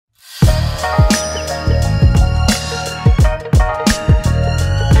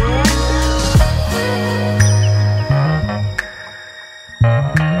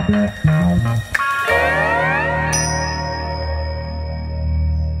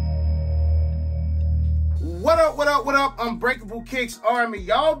What up? Unbreakable Kicks Army.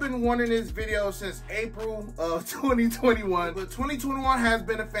 Y'all been wanting this video since April of 2021, but 2021 has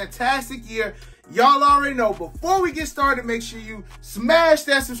been a fantastic year. Y'all already know. Before we get started, make sure you smash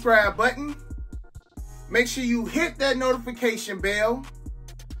that subscribe button. Make sure you hit that notification bell.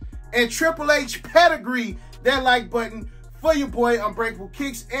 And Triple H pedigree that like button for your boy Unbreakable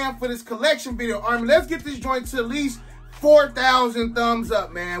Kicks and for this collection video. Army, let's get this joint to at least 4,000 thumbs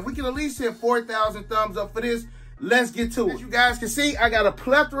up, man. We can at least hit 4,000 thumbs up for this. Let's get to it. As you guys can see, I got a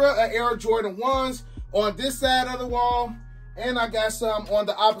plethora of Air Jordan 1s on this side of the wall, and I got some on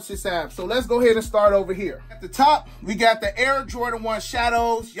the opposite side. So let's go ahead and start over here. At the top, we got the Air Jordan 1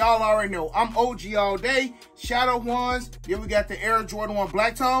 Shadows. Y'all already know, I'm OG all day. Shadow 1s. Then we got the Air Jordan 1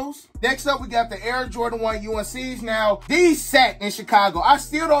 Black Toes. Next up, we got the Air Jordan 1 UNCs. Now, these sat in Chicago. I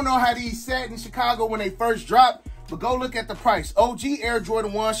still don't know how these sat in Chicago when they first dropped, but go look at the price. OG Air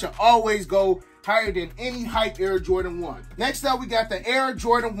Jordan 1 should always go higher than any hype Air Jordan 1. Next up, we got the Air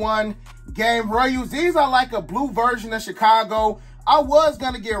Jordan 1 Game Royals. These are like a blue version of Chicago. I was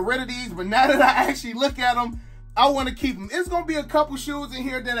going to get rid of these, but now that I actually look at them, I want to keep them. It's going to be a couple shoes in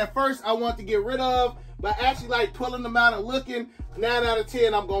here that at first I want to get rid of, but actually like pulling them out and looking, 9 out of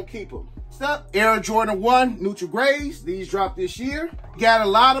 10, I'm going to keep them. Next up, Air Jordan 1 Neutral Grays. These dropped this year. Got a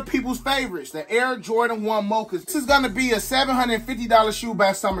lot of people's favorites, the Air Jordan 1 Mochas. This is going to be a $750 shoe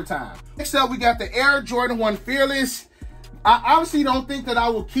by summertime. Next up, we got the Air Jordan 1 Fearless. I obviously don't think that I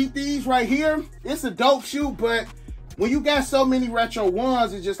will keep these right here. It's a dope shoe, but when you got so many retro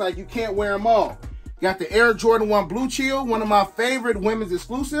ones, it's just like you can't wear them all. Got the Air Jordan 1 Blue Chill, one of my favorite women's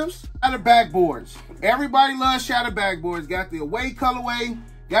exclusives. Shatter backboards. Everybody loves shatter backboards. Got the away colorway,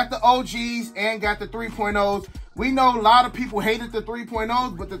 got the OGs, and got the 3.0s. We know a lot of people hated the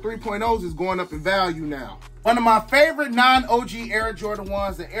 3.0s, but the 3.0s is going up in value now. One of my favorite non-OG Air Jordan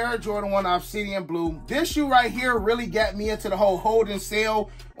 1s, the Air Jordan 1 Obsidian Blue. This shoe right here really got me into the whole hold and sell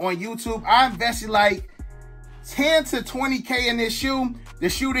on YouTube. I invested like 10 to 20K in this shoe. The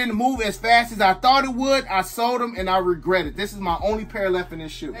shoe didn't move as fast as I thought it would. I sold them and I regret it. This is my only pair left in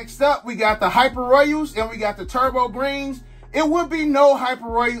this shoe. Next up, we got the Hyper Royals and we got the Turbo Greens. It would be no Hyper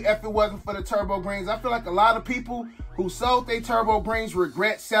Royal if it wasn't for the Turbo Greens. I feel like a lot of people who sold their Turbo Greens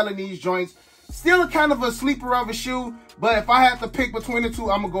regret selling these joints. Still kind of a sleeper of a shoe, but if I have to pick between the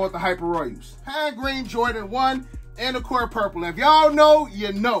two, I'm going to go with the Hyper Royals. Pine Green Jordan 1 and the Core Purple. If y'all know,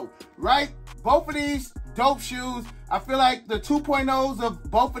 you know, right? Both of these dope shoes. I feel like the 2.0s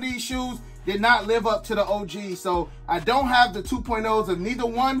of both of these shoes did not live up to the OGs. So I don't have the 2.0s of neither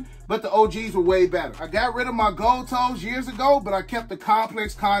one, but the OGs were way better. I got rid of my gold toes years ago, but I kept the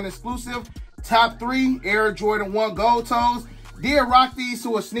Complex Con exclusive top 3 Air Jordan 1 gold toes. Did rock these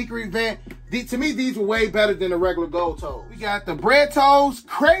to a sneaker event. To me, these were way better than the regular gold toes. We got the bread toes.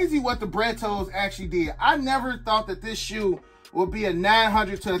 Crazy what the bread toes actually did. I never thought that this shoe would be a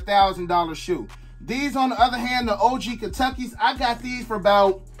 $900 to $1,000 shoe. These, on the other hand, the OG Kentuckys, I got these for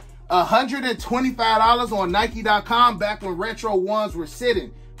about $125 on Nike.com back when retro ones were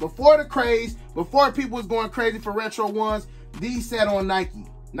sitting. Before the craze, before people was going crazy for retro ones, these sat on Nike.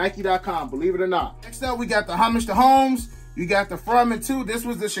 Nike.com, believe it or not. Next up, we got the Homage to Holmes. You got the From and 2. This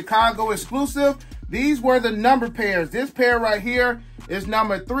was the Chicago exclusive. These were the number pairs. This pair right here is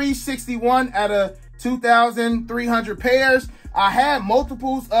number 361 out of 2,300 pairs. I had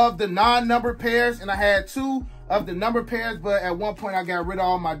multiples of the non-number pairs, and I had 2 of the number pairs, but at one point I got rid of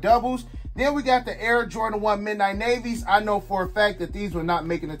all my doubles. Then we got the Air Jordan 1 Midnight Navies. I know for a fact that these were not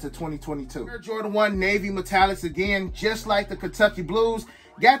making it to 2022. Air Jordan 1 Navy Metallics, again, just like the Kentucky Blues.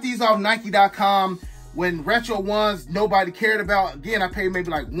 Got these off Nike.com when retro ones nobody cared about. Again, I paid maybe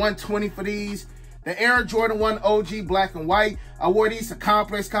like $120 for these. The Air Jordan 1 OG Black and White. I wore these to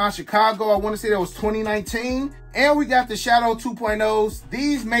Complex Con Chicago. I want to say that was 2019. And we got the Shadow 2.0s.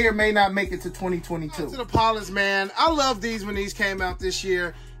 These may or may not make it to 2022. To the Pollens, man. I love these when these came out this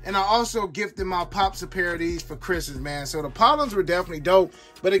year. And I also gifted my pops a pair of these for Christmas, man. So the Pollens were definitely dope.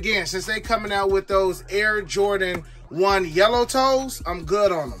 But again, since they coming out with those Air Jordan 1 yellow toes, I'm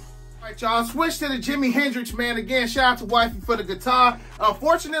good on them. All right, y'all, switch to the Jimi Hendrix, man. Again, shout out to Wifey for the guitar.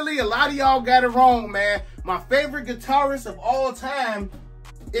 Unfortunately, a lot of y'all got it wrong, man. My favorite guitarist of all time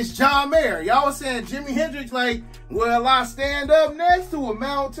is John Mayer. Y'all was saying Jimi Hendrix like, well, I stand up next to a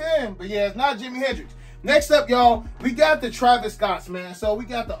mountain. But yeah, it's not Jimi Hendrix. Next up, y'all, we got the Travis Scotts, man. So we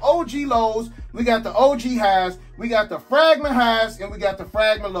got the OG lows, we got the OG highs, we got the fragment highs, and we got the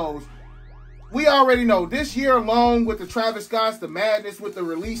fragment lows. We already know this year alone with the Travis Scotts, the madness with the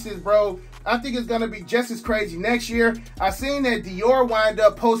releases, bro, I think it's going to be just as crazy next year. I seen that Dior wind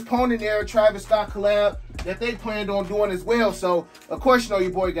up postponing their Travis Scott collab that they planned on doing as well. So, of course, you know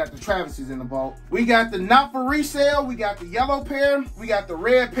your boy got the Travises in the vault. We got the not for resale. We got the yellow pair. We got the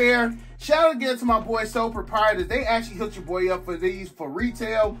red pair. Shout out again to my boy Soul Proprietors. They actually hooked your boy up for these for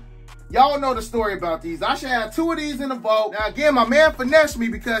retail. Y'all know the story about these. I should have 2 of these in the vault. Now, again, my man finessed me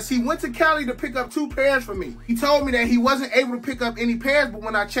because he went to Cali to pick up 2 pairs for me. He told me that he wasn't able to pick up any pairs, but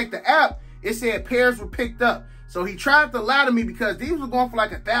when I checked the app, it said pairs were picked up. So he tried to lie to me because these were going for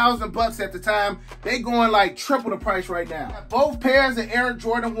like $1,000 at the time. They going like triple the price right now. Both pairs of Air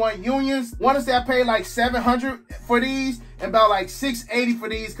Jordan 1 Unions. One is that I paid like $700 for these and about like $680 for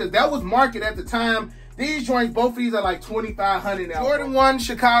these because that was market at the time. These joints, both of these are like $2,500 now. Jordan 1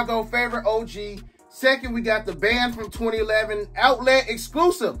 Chicago favorite OG. Second, we got the band from 2011 outlet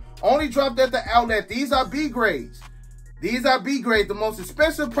exclusive. Only dropped at the outlet. These are B grades. These are B grade. The most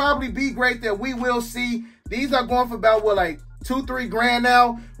expensive probably B grade that we will see. These are going for about what, like $2-3 grand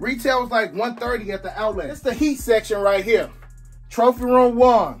now. Retail is like $130 at the outlet. It's the heat section right here. Trophy Room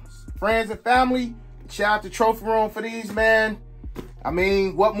 1s. Friends and family. Shout out to Trophy Room for these, man. I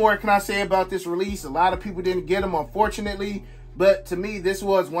mean, what more can I say about this release? A lot of people didn't get them, unfortunately. But to me, this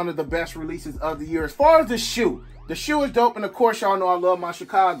was one of the best releases of the year. As far as the shoe is dope. And of course, y'all know I love my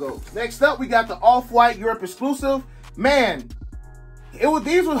Chicago. Next up, we got the Off-White Europe exclusive. Man,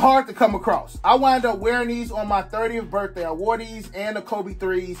 these were hard to come across. I wound up wearing these on my 30th birthday. I wore these and the Kobe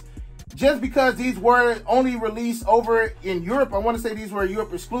 3s. Just because these were only released over in Europe. I want to say these were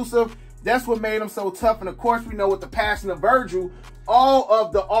Europe exclusive. That's what made them so tough. And of course, we know with the passing of Virgil, all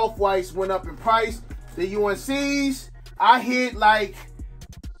of the Off-Whites went up in price. The UNCs, I hit like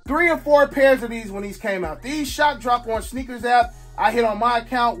 3 or 4 pairs of these when these came out. These shock drop on Sneakers app. I hit on my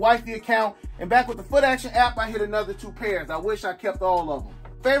account, wifey account, and back with the Foot Action app, I hit another 2 pairs. I wish I kept all of them.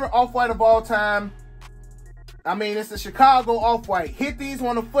 Favorite Off-White of all time. I mean, it's the Chicago Off-White. Hit these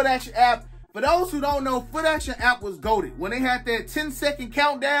on the Foot Action app. For those who don't know, Foot Action app was goated. When they had that 10-second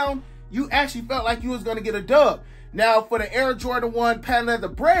countdown, you actually felt like you was going to get a dub. Now, for the Air Jordan 1 patent leather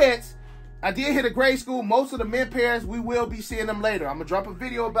breads, I did hit a grade school. Most of the men pairs, we will be seeing them later. I'm going to drop a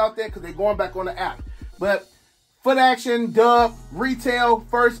video about that because they're going back on the app. But Foot Action, dub, retail,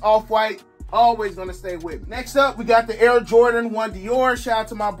 first Off-White, always going to stay with me. Next up, we got the Air Jordan 1 Dior. Shout out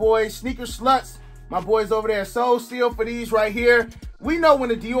to my boys, Sneaker Sluts. My boys over there, Soul Steel for these right here. We know when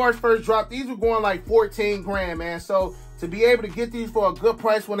the Dior first dropped, these were going like 14 grand, man. So to be able to get these for a good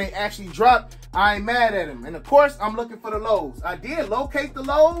price when they actually drop, I ain't mad at them. And of course, I'm looking for the lows. I did locate the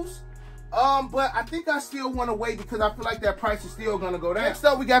lows, but I think I still want to wait because I feel like that price is still going to go down. Next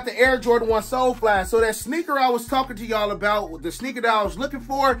up, we got the Air Jordan 1 Soulfly. So that sneaker I was talking to y'all about, the sneaker that I was looking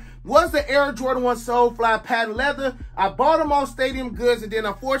for, was the Air Jordan 1 Soulfly patent leather. I bought them on Stadium Goods, and then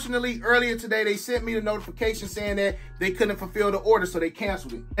unfortunately, earlier today, they sent me the notification saying that they couldn't fulfill the order, so they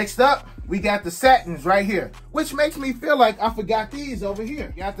canceled it. Next up, we got the satins right here, which makes me feel like I forgot these over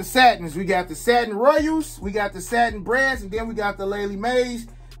here. We got the satins. We got the satin Royals. We got the satin Breads, and then we got the Lely Mays.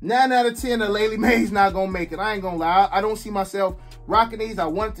 9 out of 10, the Lely Mays not gonna make it. I ain't gonna lie. I don't see myself rocking these. I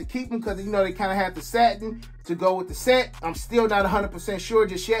wanted to keep them because, you know, they kind of had the satin to go with the set. I'm still not 100% sure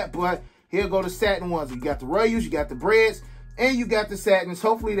just yet, but here go the satin ones. You got the Royals, you got the Breads, and you got the satins.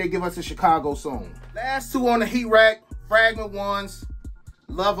 Hopefully they give us a Chicago soon. Last 2 on the heat rack, fragment ones.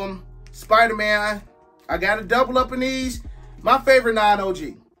 Love them. Spider-Man, I got to double up in these. My favorite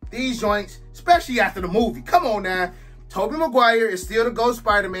non-OG. These joints, especially after the movie. Come on now. Tobey Maguire is still the GOAT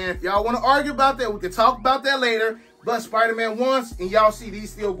Spider-Man. If y'all want to argue about that, we can talk about that later. But Spider-Man once, and y'all see these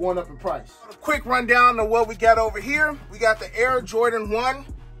still going up in price. A quick rundown of what we got over here. We got the Air Jordan 1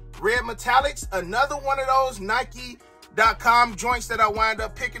 Red Metallics. Another one of those Nike.com joints that I wind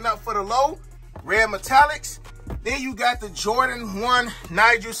up picking up for the low. Red Metallics. Then you got the Jordan 1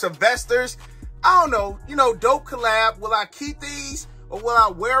 Nigel Sylvesters. I don't know, you know, dope collab. Will I keep these or will I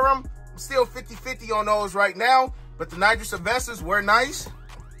wear them? I'm still 50-50 on those right now. But the Nigel Sylvesters were nice.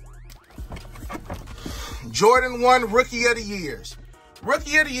 Jordan 1 Rookie of the Years.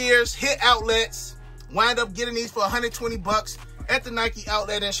 Rookie of the Years hit outlets. Wind up getting these for 120 bucks at the Nike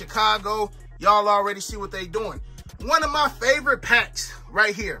outlet in Chicago. Y'all already see what they doing. One of my favorite packs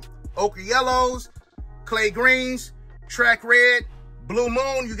right here. Ochre Yellows, Clay Greens, Track Red, Blue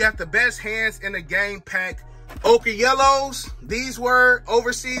Moon. You got the best hands in the game pack. Ochre Yellows. These were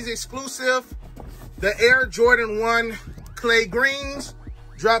overseas exclusive. The Air Jordan 1 Clay Greens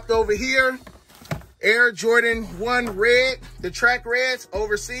dropped over here. Air Jordan 1 Red, the Track Reds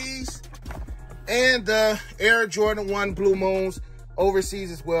overseas. And the Air Jordan 1 Blue Moons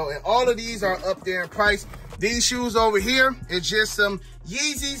overseas as well. And all of these are up there in price. These shoes over here is just some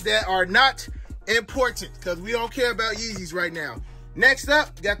Yeezys that are not important because we don't care about Yeezys right now. Next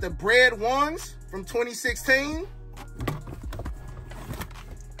up, got the Bread ones. from 2016.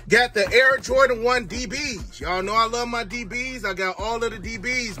 Got the Air Jordan 1 DBs. Y'all know I love my DBs. I got all of the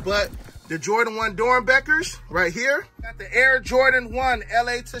DBs, but the Jordan 1 Doernbechers right here. Got the Air Jordan 1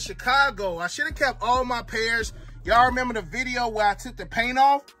 LA to Chicago. I should have kept all my pairs. Y'all remember the video where I took the paint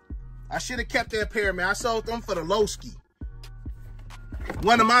off? I should have kept that pair, man. I sold them for the Lowski.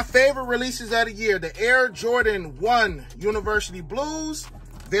 One of my favorite releases of the year, the Air Jordan 1 University Blues.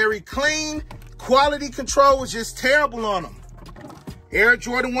 Very clean. Quality control was just terrible on them. Air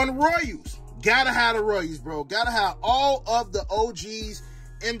Jordan 1 Royals. Gotta have the Royals, bro. Gotta have all of the OGs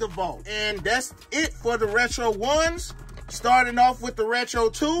in the vault. And that's it for the Retro 1s. Starting off with the Retro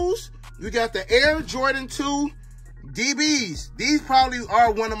 2s, we got the Air Jordan 2 DBs. These probably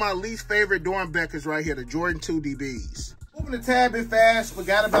are one of my least favorite Doernbechers right here, the Jordan 2 DBs. Moving a tad bit fast,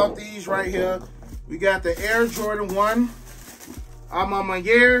 forgot about these right here. We got the Air Jordan 1. I'm on my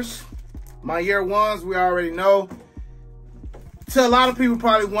years. My year 1s, we already know. To a lot of people,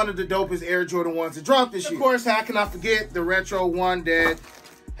 probably one of the dopest Air Jordan 1s to drop this year. Of course, how can I forget the Retro 1 that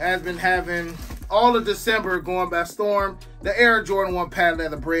has been having all of December going by storm? The Air Jordan 1 patent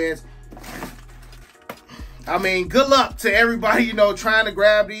leather breads. I mean, good luck to everybody, you know, trying to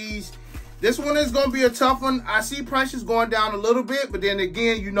grab these. This one is going to be a tough one. I see prices going down a little bit, but then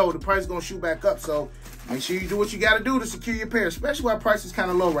again, you know, the price is going to shoot back up. So make sure you do what you got to do to secure your pair, especially while price is kind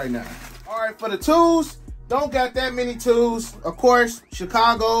of low right now. All right, for the 2s. Don't got that many 2s. Of course,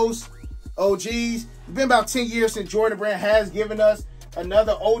 Chicago's OGs. It's been about 10 years since Jordan Brand has given us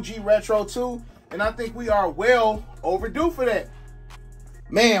another OG Retro 2. And I think we are well overdue for that.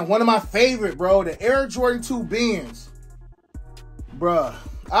 Man, one of my favorite, bro. The Air Jordan 2 Benz. Bruh,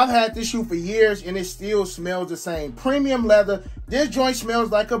 I've had this shoe for years and it still smells the same. Premium leather. This joint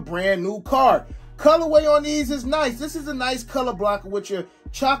smells like a brand new car. Colorway on these is nice. This is a nice color blocker with your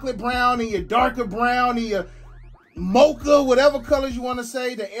chocolate brown and your darker brown and your mocha, whatever colors you want to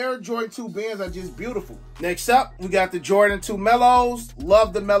say. The Air Jordan 2 Benz are just beautiful. Next up, we got the Jordan 2 Mellows.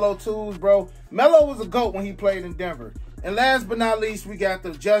 Love the Mellow 2s, bro. Mellow was a GOAT when he played in Denver. And last but not least, we got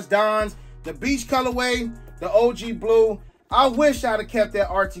the Just Dons, the Beach colorway, the OG Blue. I wish I'd have kept that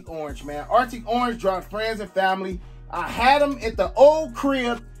Arctic Orange, man. Arctic Orange dropped friends and family. I had them at the old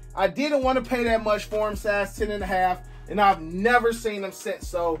crib. I didn't want to pay that much for them, size 10.5, and I've never seen them since.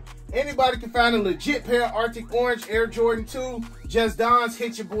 So anybody can find a legit pair of Arctic Orange Air Jordan 2 Just Dons,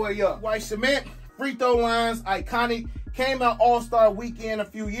 hit your boy up. White cement, free throw lines, iconic. Came out All-Star Weekend a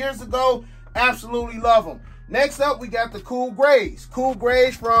few years ago. Absolutely love them. Next up, we got the Cool Grays. Cool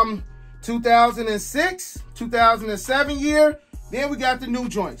Grays from 2006, 2007 year. Then we got the new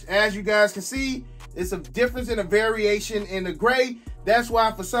joints. As you guys can see, it's a difference in a variation in the gray. That's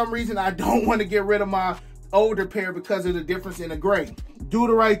why, for some reason, I don't want to get rid of my older pair because of the difference in the gray. Do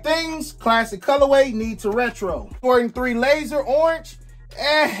the right things. Classic colorway. Need to retro. Jordan 3 Laser Orange.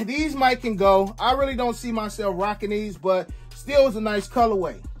 These might can go. I really don't see myself rocking these, but still is a nice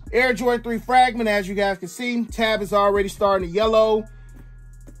colorway. Air Jordan 3 Fragment, as you guys can see. Tab is already starting to yellow.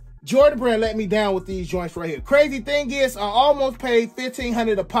 Jordan Brand let me down with these joints right here. Crazy thing is, I almost paid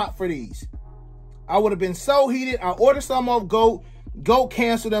 $1,500 a pop for these. I would have been so heated. I ordered some off GOAT. GOAT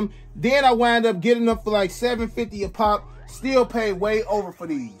canceled them. Then I wound up getting them for like $750 a pop. Still paid way over for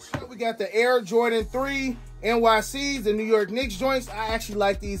these. We got the Air Jordan 3 NYCs, the New York Knicks joints. I actually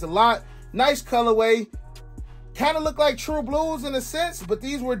like these a lot. Nice colorway. Kind of look like True Blues in a sense, but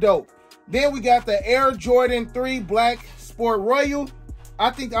these were dope. Then we got the Air Jordan 3 Black Sport Royal. I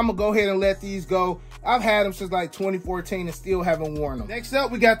think I'm going to go ahead and let these go. I've had them since like 2014 and still haven't worn them. Next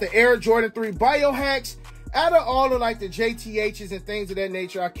up, we got the Air Jordan 3 Biohacks. Out of all of like the JTHs and things of that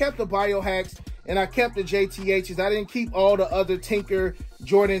nature, I kept the Biohacks and I kept the JTHs. I didn't keep all the other Tinker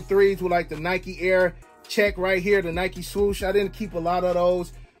Jordan 3s with like the Nike Air check right here, the Nike swoosh. I didn't keep a lot of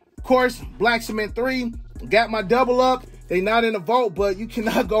those. Of course, Black Cement 3, got my double up. They not in the vault, but you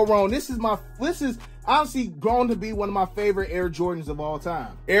cannot go wrong. This is honestly grown to be one of my favorite Air Jordans of all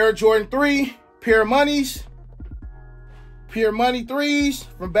time. Air Jordan 3, Pure Moneys. Pure Money 3s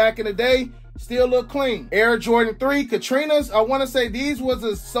from back in the day. Still look clean. Air Jordan 3 Katrinas. I want to say these was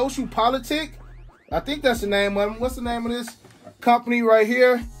a Social Politic. I think that's the name of them. What's the name of this company right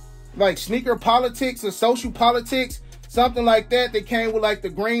here? Like Sneaker Politics or Social Politics. Something like that. They came with like the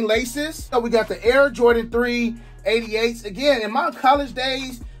green laces. So we got the Air Jordan 3 88s. Again, in my college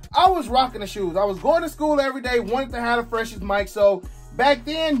days, I was rocking the shoes. I was going to school every day, wanted to have the freshest mic. So back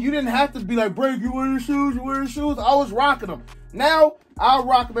then, you didn't have to be like, Break, you wear your shoes, you wear your shoes. I was rocking them. Now, I'll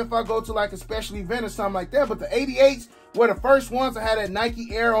rock them if I go to like a special event or something like that. But the 88s were the first ones. I had that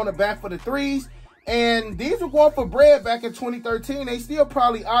Nike Air on the back for the 3s. And these were going for bread back in 2013. They still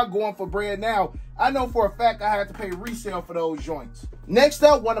probably are going for bread now. I know for a fact I had to pay resale for those joints. Next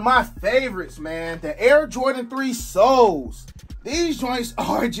up, one of my favorites, man, the Air Jordan 3 Soles. These joints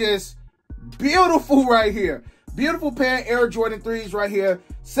are just beautiful right here. Beautiful pair of Air Jordan 3s right here.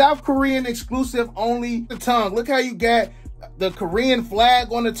 South Korean exclusive only. The tongue. Look how you got the Korean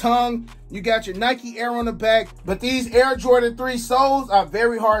flag on the tongue. You got your Nike Air on the back. But these Air Jordan 3 soles are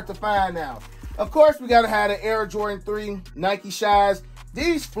very hard to find now. Of course, we got to have the Air Jordan 3 Nike Shies.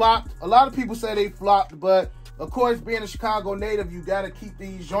 These flopped. A lot of people say they flopped, but of course, being a Chicago native, you got to keep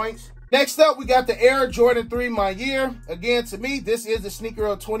these joints. Next up, we got the Air Jordan 3 My Year. Again, to me, this is the sneaker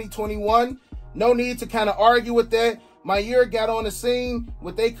of 2021. No need to kind of argue with that. My Year got on the scene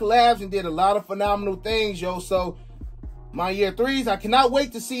with they collabs and did a lot of phenomenal things, yo. So, My Year 3s, I cannot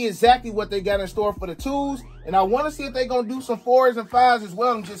wait to see exactly what they got in store for the 2s. And I want to see if they're going to do some 4s and 5s as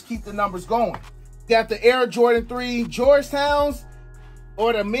well and just keep the numbers going. Got the Air Jordan 3 Georgetowns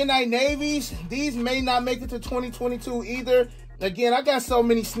or the Midnight Navies. These may not make it to 2022 either. Again, I got so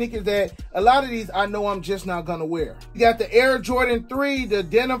many sneakers that a lot of these I know I'm just not going to wear. You got the Air Jordan 3, the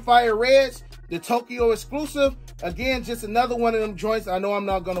Denim Fire Reds, the Tokyo exclusive. Again, just another one of them joints I know I'm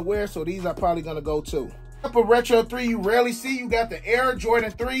not going to wear, so these are probably going to go too. Up a Retro 3 you rarely see. You got the Air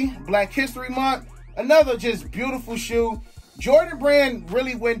Jordan 3 Black History Month. Another just beautiful shoe. Jordan Brand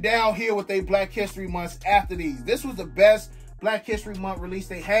really went downhill with their Black History Months after these. This was the best Black History Month release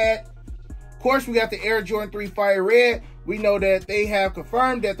they had. Of course, we got the Air Jordan 3 Fire Red. We know that they have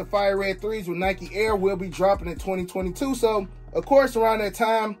confirmed that the Fire Red 3s with Nike Air will be dropping in 2022. So, of course, around that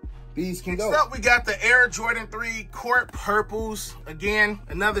time, these can go. Next up, we got the Air Jordan 3 Court Purples. Again,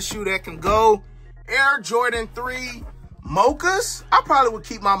 another shoe that can go. Air Jordan 3 Mochas. I probably would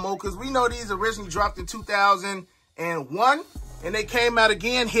keep my Mochas. We know these originally dropped in 2001. And they came out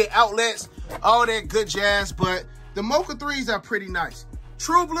again, hit outlets, all that good jazz. But the Mocha 3s are pretty nice.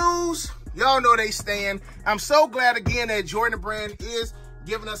 True Blues, y'all know they stand. I'm so glad again that Jordan Brand is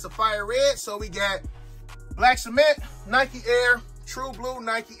giving us a Fire Red. So we got Black Cement, Nike Air, True Blue,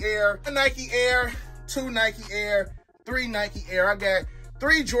 Nike Air, 2 Nike Air, 3 Nike Air. I got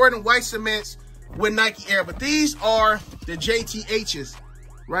 3 Jordan White Cements with Nike Air. But these are the JTHs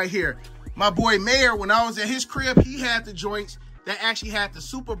right here. My boy Mayor, when I was at his crib, he had the joints that actually had the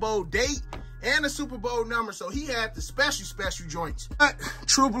Super Bowl date and the Super Bowl number. So he had the special joints. But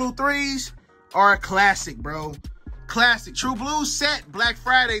True Blue 3s are a classic, bro. Classic. True Blue set Black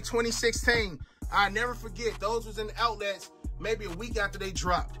Friday 2016. I never forget. Those was in the outlets maybe a week after they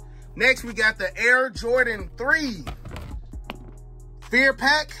dropped. Next, we got the Air Jordan 3 Fear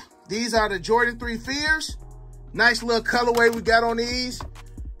Pack. These are the Jordan 3 Fears. Nice little colorway we got on these.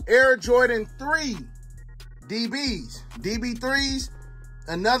 Air Jordan 3 DBs. DB3s.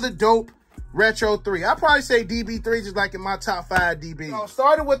 Another dope Retro 3. I'd probably say DB3 is like in my top 5 DBs. So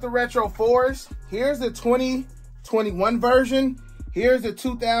started with the Retro 4s. Here's the 2021 version. Here's the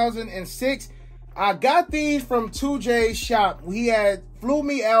 2006. I got these from 2J's shop. He had flew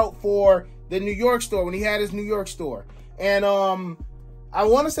me out for the New York store when he had his New York store. And I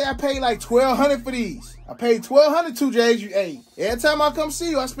want to say I paid like $1,200 for these. I paid $1,200 2J's. Hey, every time I come see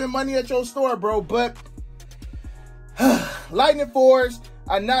you, I spend money at your store, bro. But Lightning 4s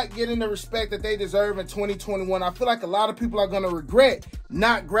are not getting the respect that they deserve in 2021. I feel like a lot of people are going to regret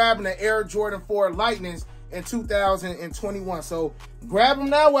not grabbing the Air Jordan 4 Lightnings in 2021. So grab them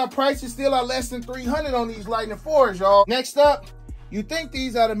now while prices still are less than $300 on these Lightning 4s, y'all. Next up, you think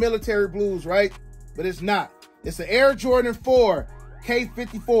these are the military blues, right? But it's not. It's the Air Jordan 4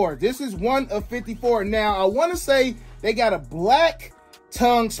 K54. This is one of 54. Now, I want to say they got a black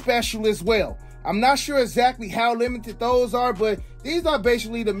tongue special as well. I'm not sure exactly how limited those are, but these are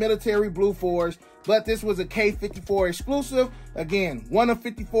basically the military blue 4s. But this was a K54 exclusive. Again, one of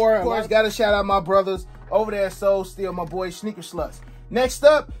 54. Of course, got to shout out my brothers over there at Soul Steel, my boy Sneaker Sluts. Next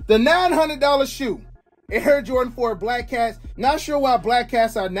up, the $900 shoe. Air Jordan 4 Black Cats. Not sure why Black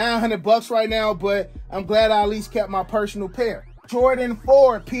Cats are $900 right now, but I'm glad I at least kept my personal pair. Jordan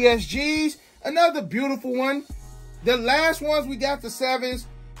 4 PSGs. Another beautiful one. The last ones we got, the 7s,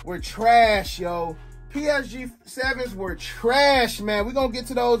 were trash, yo. PSG 7s were trash, man. We're going to get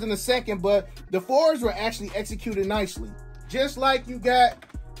to those in a second, but the 4s were actually executed nicely. Just like you got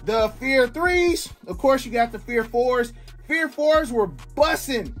the Fear 3s, of course you got the Fear 4s. Fear 4s were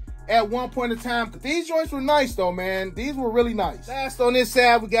bussing at one point in time. These joints were nice, though, man. These were really nice. Last on this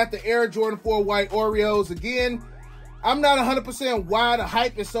side, we got the Air Jordan 4 White Oreos. Again, I'm not 100% why the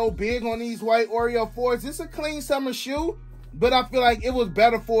hype is so big on these white Oreo 4s. It's a clean summer shoe, but I feel like it was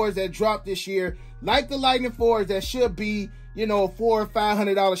better 4s that dropped this year, like the Lightning 4s that should be you know, a $400 or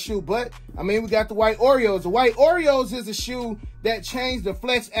 $500 shoe. But, I mean, we got the white Oreos. The white Oreos is a shoe that changed the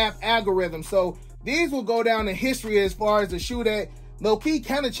Flex app algorithm. So these will go down in history as far as the shoe that low-key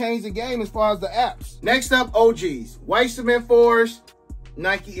kind of changed the game as far as the apps. Next up, OGs. White Cement 4s,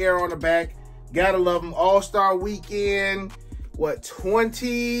 Nike Air on the back. Gotta love them. All-Star Weekend, what,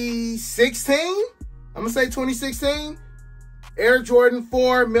 2016? I'm gonna say 2016. Air Jordan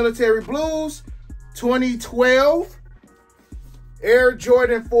 4 Military Blues, 2012. Air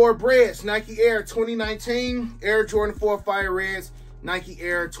Jordan 4 Breds, Nike Air 2019. Air Jordan 4 Fire Reds, Nike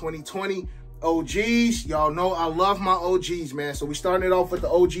Air 2020. OGs, y'all know I love my OGs, man. So we starting it off with the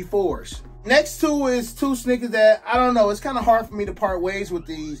OG 4s. Next two is two sneakers that, I don't know, it's kind of hard for me to part ways with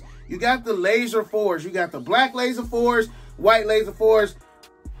these. You got the Laser 4s. You got the black Laser 4s, white Laser 4s.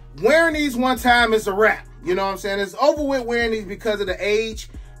 Wearing these one time is a wrap. You know what I'm saying? It's over with wearing these because of the age.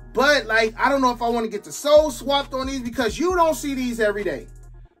 But, like, I don't know if I want to get the sole swapped on these because you don't see these every day.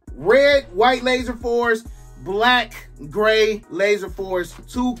 Red, white Laser 4s, black, gray Laser 4s.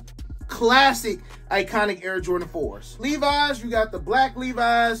 Two classic, iconic Air Jordan 4s. Levi's, you got the black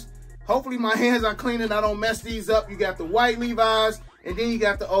Levi's. Hopefully my hands are clean and I don't mess these up. You got the white Levi's, and then you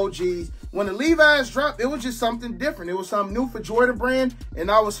got the OGs. When the Levi's dropped, it was just something different. It was something new for Jordan Brand, and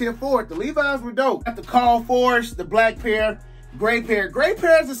I was here for it. The Levi's were dope. Got the Call 4s, the black pair, gray pair. Gray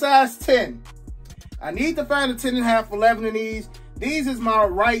pair is a size 10. I need to find a 10.5, 11 of these. These is my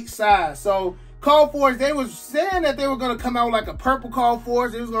right size. So Call 4s, they was saying that they were going to come out like a purple Call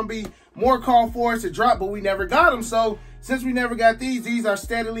 4s. It was going to be more Call 4s to drop, but we never got them. So since we never got these are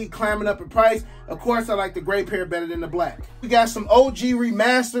steadily climbing up in price. Of course, I like the gray pair better than the black. We got some OG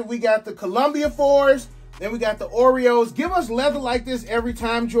remastered. We got the Columbia 4s. Then we got the Oreos. Give us leather like this every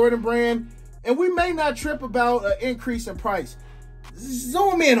time, Jordan Brand. And we may not trip about an increase in price.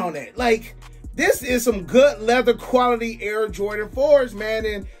 Zoom in on that. Like, this is some good leather quality Air Jordan 4s, man.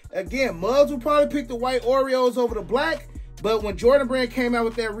 And again, Muggs will probably pick the white Oreos over the black. But when Jordan Brand came out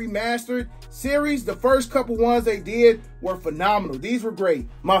with that remastered series, the first couple ones they did were phenomenal. These were great.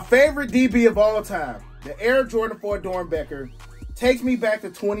 My favorite DB of all time, the Air Jordan 4 Dornbecker, takes me back to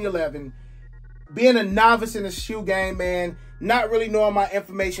 2011. Being a novice in the shoe game, man, not really knowing my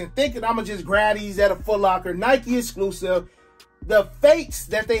information, thinking I'm going to just grab these at a Foot Locker, Nike exclusive. The fakes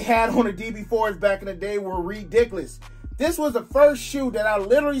that they had on the DB4s back in the day were ridiculous. This was the first shoe that I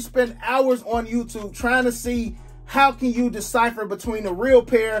literally spent hours on YouTube trying to see how can you decipher between a real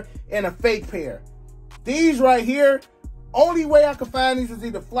pair and a fake pair. These right here, only way I could find these was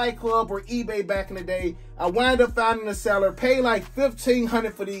either Flight Club or eBay back in the day. I wound up finding a seller, paid like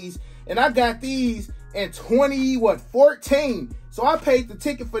 $1,500 for these, and I got these in 2014. So I paid the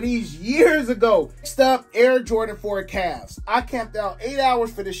ticket for these years ago. Next up, Air Jordan 4 calves. I camped out 8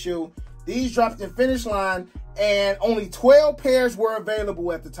 hours for this shoe. These dropped in finish line, and only 12 pairs were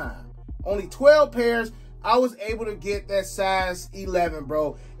available at the time. Only 12 pairs. I was able to get that size 11,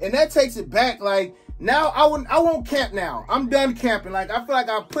 bro. And that takes it back. Like, now I won't camp now. I'm done camping. Like, I feel like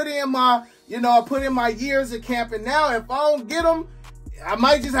I put in my, I put in my years of camping. Now, if I don't get them, I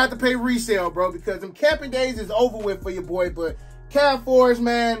might just have to pay resale, bro, because them camping days is over with for your boy. But Calf 4s,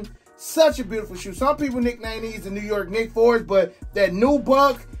 man, such a beautiful shoe. Some people nickname these the New York Knicks 4s, but that new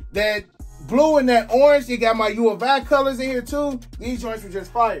buck, that blue and that orange, you got my U of I colors in here too. These joints were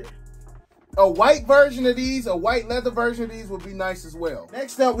just fire. A white version of these, a white leather version of these would be nice as well.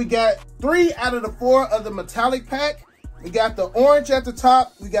 Next up, we got 3 out of the 4 of the metallic pack. We got the orange at the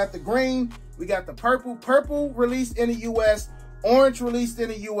top. We got the green. We got the purple. Purple released in the U.S. Orange released in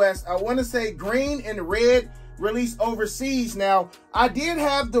the U.S. I want to say green and red released overseas. Now, I did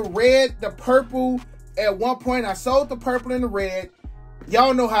have the red, the purple at one point. I sold the purple and the red.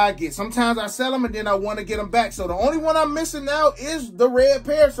 Y'all know how I get. Sometimes I sell them and then I want to get them back. So the only one I'm missing now is the red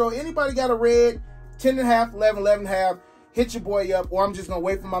pair. So anybody got a red, 10.5, 11, 11.5, hit your boy up, or I'm just going to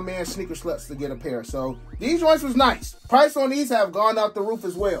wait for my man Sneaker Sluts to get a pair. So these joints was nice. Price on these have gone out the roof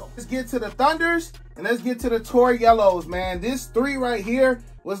as well. Let's get to the Thunders and let's get to the Tour Yellows, man. This 3 right here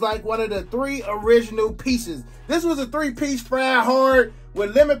was like one of the 3 original pieces. This was a 3-piece fried hard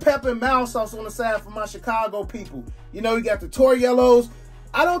with lemon pepper and mild sauce on the side for my Chicago people. You got the Tour Yellows.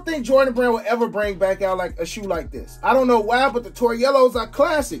 I don't think Jordan Brand will ever bring back out like a shoe like this. I don't know why, but the Tour Yellows are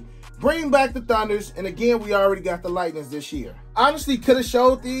classic. Bring back the Thunders, and again, we already got the Lightnings this year. Honestly, could have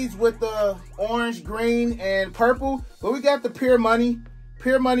showed these with the orange, green, and purple, but we got the Pure Money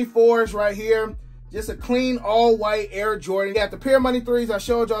 4s right here. Just a clean, all-white Air Jordan. We got the Pure Money 3s. I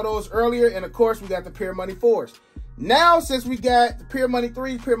showed y'all those earlier, and of course, we got the Pure Money 4s. Now, since we got the Pure Money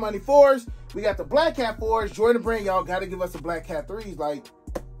 3s, Pure Money 4s, we got the Black Cat 4s. Jordan Brand, y'all got to give us the Black Cat 3s. Like,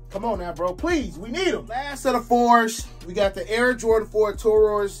 Come on now, bro. Please, we need them. Last of the 4s, we got the Air Jordan 4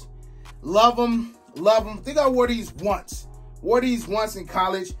 Tours. Love them. Love them. I think I wore these once. Wore these once in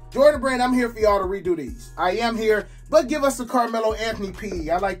college. Jordan Brand, I'm here for y'all to redo these. I am here, but give us the Carmelo Anthony PE.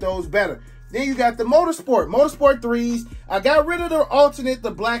 I like those better. Then you got the Motorsport 3s. I got rid of the alternate,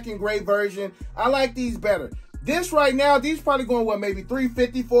 the black and gray version. I like these better. This right now, these probably going, what, maybe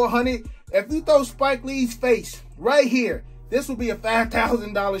 $350, $400. If you throw Spike Lee's face right here, this will be a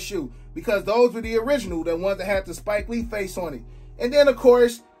 $5,000 shoe because those were the original, the ones that had the Spike Lee face on it. And then, of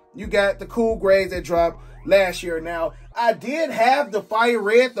course, you got the cool grays that dropped last year. Now, I did have the Fire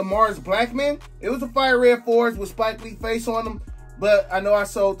Red, the Mars Blackman. It was the Fire Red 4s with Spike Lee face on them, but I know I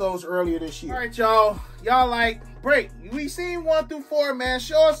sold those earlier this year. All right, y'all. Y'all like, break. We seen 1 through 4, man.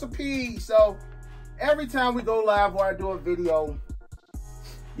 Show us a PE. So every time we go live or I do a video,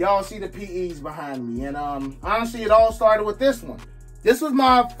 y'all see the PEs behind me. And honestly, it all started with this one. This was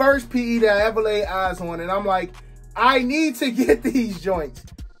my first PE that I ever laid eyes on. And I'm like, I need to get these joints.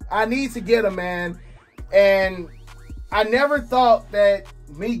 I need to get them, man. And I never thought that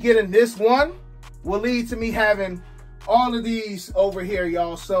me getting this one will lead to me having all of these over here,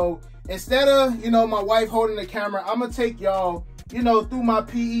 y'all. So instead of, you know, my wife holding the camera, I'm going to take y'all, you know, through my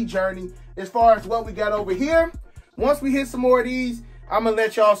PE journey as far as what we got over here. Once we hit some more of these, I'm going to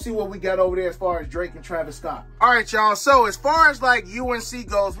let y'all see what we got over there as far as Drake and Travis Scott. All right, y'all. So as far as like UNC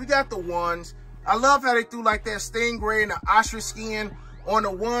goes, we got the ones. I love how they threw like that stingray and the ostrich skin on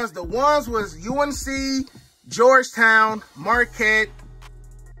the ones. The ones was UNC, Georgetown, Marquette,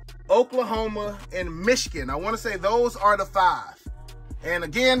 Oklahoma, and Michigan. I want to say those are the 5. And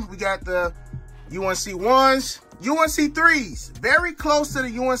again, we got the UNC 1s, UNC 3s, very close to the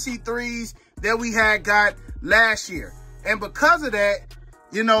UNC 3s that we had got last year. And because of that,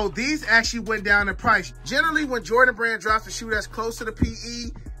 you know, these actually went down in price. Generally, when Jordan Brand drops a shoe that's close to the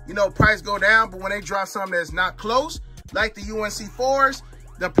PE, you know, price go down. But when they drop something that's not close, like the UNC 4s,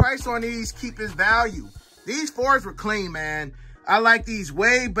 the price on these keep its value. These 4s were clean, man. I like these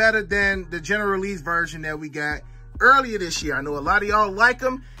way better than the general release version that we got earlier this year. I know a lot of y'all like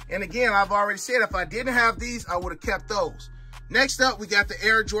them. And again, I've already said, if I didn't have these, I would have kept those. Next up, we got the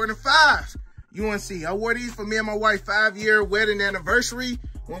Air Jordan 5 UNC. I wore these for me and my wife's 5-year wedding anniversary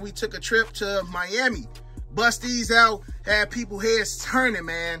when we took a trip to Miami. Bust these out, had people heads turning,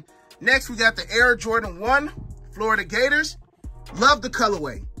 man. Next, we got the Air Jordan 1 Florida Gators. Love the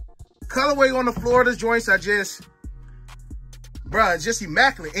colorway. Colorway on the Florida joints are just, bruh, just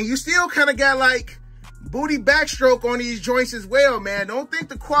immaculate. And you still kind of got like booty backstroke on these joints as well, man. Don't think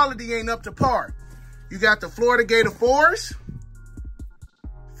the quality ain't up to par. You got the Florida Gator 4s.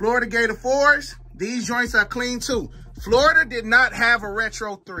 Florida Gator 4s. These joints are clean too. Florida did not have a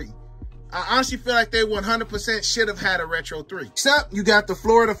Retro 3. I honestly feel like they 100% should have had a Retro 3. Except you got the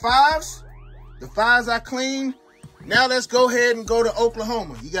Florida 5s. The 5s are clean. Now let's go ahead and go to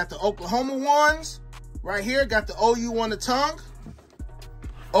Oklahoma. You got the Oklahoma 1s right here. Got the OU on the tongue.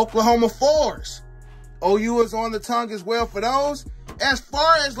 Oklahoma 4s. OU is on the tongue as well for those. As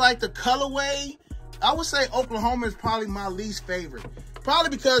far as like the colorway, I would say Oklahoma is probably my least favorite. Probably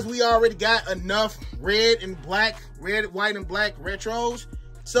because we already got enough red, white, and black retros.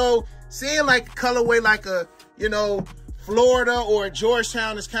 So seeing like colorway like a, you know, Florida or a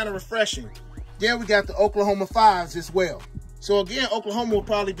Georgetown is kind of refreshing. Then we got the Oklahoma 5s as well. So again, Oklahoma will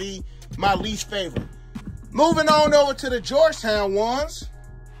probably be my least favorite. Moving on over to the Georgetown 1s.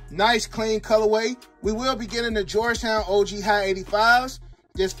 Nice, clean colorway. We will be getting the Georgetown OG High 85s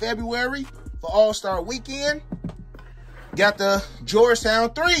this February for All-Star Weekend. Got the Georgetown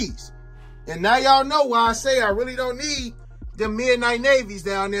 3s. And now y'all know why I say I really don't need the Midnight Navies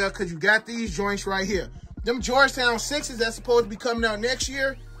down there, because you got these joints right here. Them Georgetown 6s that's supposed to be coming out next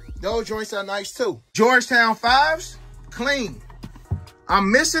year, those joints are nice too. Georgetown 5s, clean.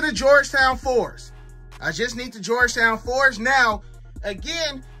 I'm missing the Georgetown 4s. I just need the Georgetown 4s. Now,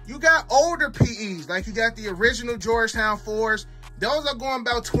 again, you got older PEs, like you got the original Georgetown 4s. Those are going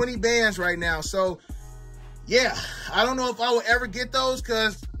about 20 bands right now. So, yeah, I don't know if I will ever get those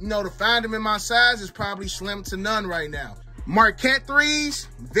because, you know, to find them in my size is probably slim to none right now. Marquette 3s,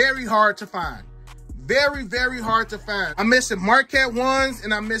 very hard to find. Very, very hard to find. I'm missing Marquette 1s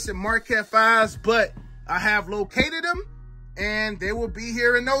and I'm missing Marquette 5s, but I have located them and they will be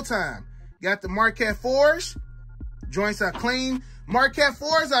here in no time. Got the Marquette 4s. Joints are clean. Marquette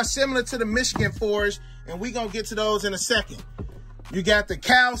 4s are similar to the Michigan 4s, and we're going to get to those in a second. You got the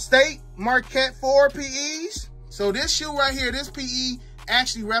Cal State Marquette 4 PEs. So this shoe right here, this PE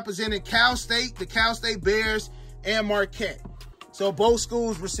actually represented Cal State, the Cal State Bears, and Marquette. So both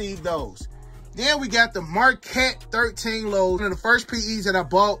schools received those. Then we got the Marquette 13 lows. One of the first PEs that I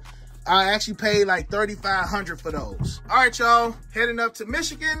bought, I actually paid like $3,500 for those. All right, y'all, heading up to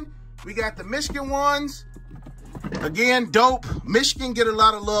Michigan. We got the Michigan ones. Again, dope. Michigan get a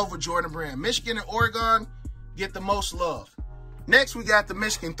lot of love with Jordan Brand. Michigan and Oregon get the most love. Next, we got the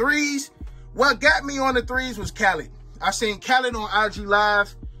Michigan 3s. What got me on the 3s was Khaled. I seen Khaled on IG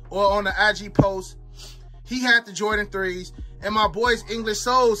Live or on the IG post. He had the Jordan 3s. And my boys, English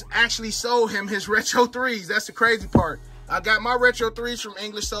Souls, actually sold him his retro 3s. That's the crazy part. I got my retro 3s from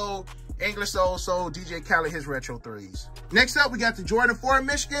English Soul. English Soul sold DJ Khaled his retro 3s. Next up, we got the Jordan 4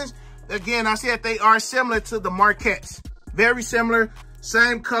 Michigans. Again, I said they are similar to the Marquettes. Very similar.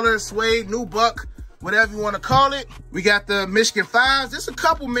 Same color, suede, nubuck, whatever you want to call it. We got the Michigan 5s. There's a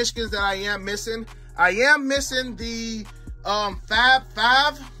couple Michigans that I am missing. I am missing the Fab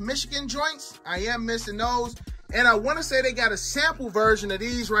 5 Michigan joints. I am missing those. And I want to say they got a sample version of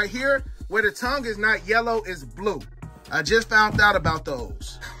these right here where the tongue is not yellow, it's blue. I just found out about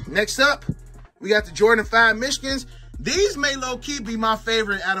those. Next up, we got the Jordan 5 Michigans. These may low-key be my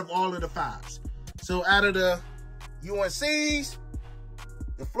favorite out of all of the 5s. So out of the UNCs,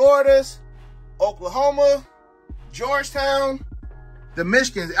 the Floridas, Oklahoma, Georgetown, the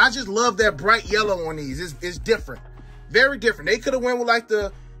Michigans, I just love that bright yellow on these. It's different. Very different. They could have went with like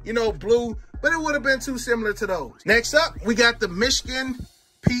the, you know, blue, but it would have been too similar to those. Next up, we got the Michigan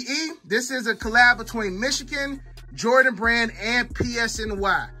PE. This is a collab between Michigan, Jordan Brand, and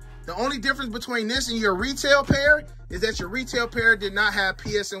PSNY. The only difference between this and your retail pair is that your retail pair did not have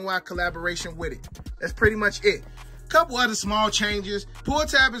PSNY collaboration with it. That's pretty much it. Couple other small changes. Pull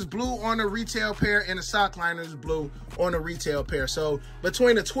tab is blue on the retail pair and the sock liner is blue on the retail pair. So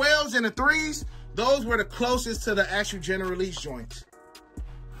between the 12s and the 3s, those were the closest to the actual general release joints.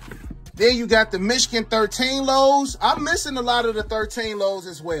 Then you got the Michigan 13 lows. I'm missing a lot of the 13 lows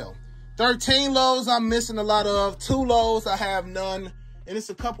as well. 13 lows I'm missing a lot of. 2 lows I have none. And it's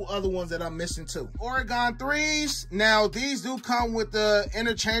a couple other ones that I'm missing too. Oregon 3s. Now these do come with the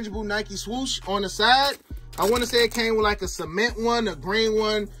interchangeable Nike swoosh on the side. I want to say it came with like a cement one, a green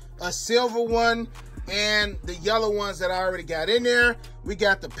one, a silver one, and the yellow ones that I already got in there. We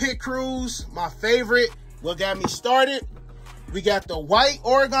got the Pit Crews, my favorite. What got me started. We got the white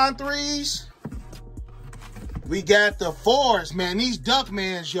Oregon 3s. We got the 4s, man. These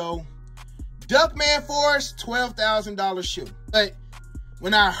Duckmans, yo. Duckman 4s, $12,000 shoe. But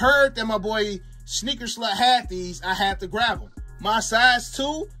when I heard that my boy Sneaker Slut had these, I had to grab them. My size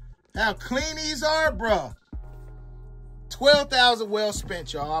 2, how clean these are, bruh. $12,000 well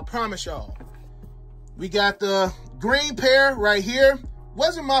spent, y'all. I promise y'all. We got the green pair right here.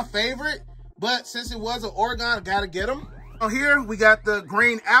 Wasn't my favorite, but since it was an Oregon, I gotta get them. Here we got the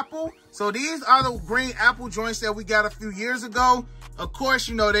green apple. So these are the green apple joints that we got a few years ago. Of course,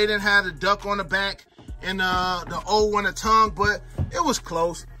 you know, they didn't have the duck on the back and the old one, the tongue, but it was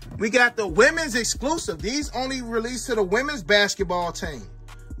close. We got the women's exclusive. These only released to the women's basketball team.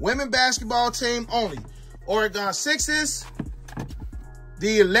 Women basketball team only. Oregon 6s.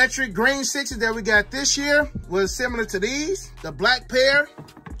 The electric green 6s that we got this year was similar to these. The black pair.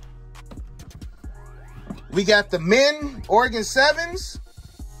 We got the men Oregon 7s.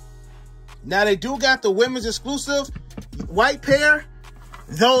 Now they do got the women's exclusive white pair.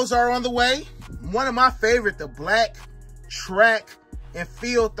 Those are on the way. One of my favorite, the black track and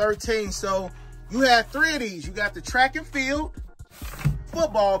field 13. So you have 3 of these. You got the track and field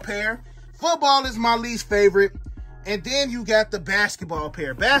football pair. Football is my least favorite. And then you got the basketball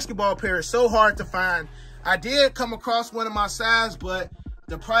pair. Basketball pair is so hard to find. I did come across one of my size, but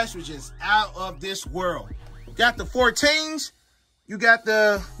the price was just out of this world. Got the 14s. You got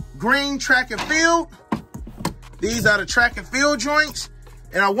the green track and field. These are the track and field joints.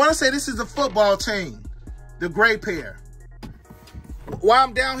 And I want to say this is a football team. The gray pair. While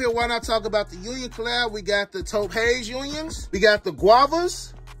I'm down here, why not talk about the Union collab? We got the Taupe Hayes Unions. We got the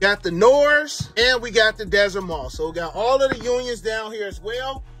Guavas. Got the Noors. And we got the Desert Moss. So we got all of the Unions down here as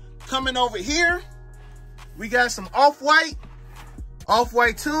well. Coming over here, we got some Off-White.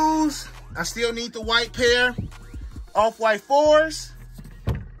 Off-White 2s. I still need the white pair. Off-White 4s.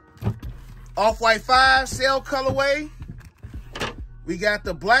 Off-White 5 cell colorway. We got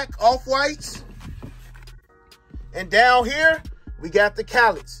the black Off-Whites. And down here, we got the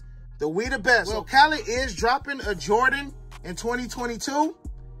Khaleds. The We The Best. Well, Khaled is dropping a Jordan in 2022.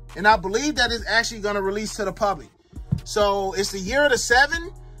 And I believe that is actually going to release to the public. So it's the year of the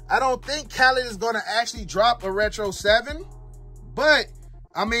 7. I don't think Khaled is going to actually drop a retro 7. But,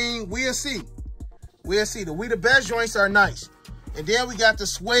 I mean, we'll see. We'll see. The We The Best joints are nice. And then we got the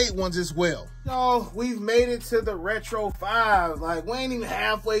suede ones as well. So we've made it to the retro 5. Like, we ain't even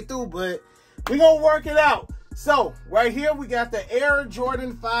halfway through, but We're going to work it out. So, right here, we got the Air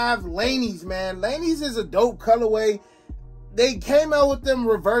Jordan 5 Laneys, man. Laneys is a dope colorway. They came out with them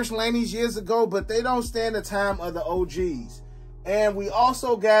reverse Laneys years ago, but they don't stand the time of the OGs. And we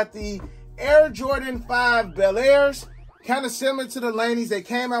also got the Air Jordan 5 Bel Airs, kind of similar to the Laneys. They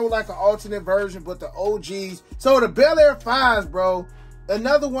came out with like an alternate version, but the OGs. So the Bel Air 5s, bro,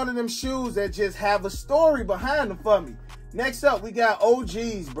 another one of them shoes that just have a story behind them for me. Next up, we got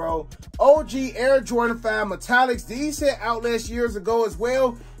OGs, bro. OG Air Jordan 5 Metallics. These hit out last years ago as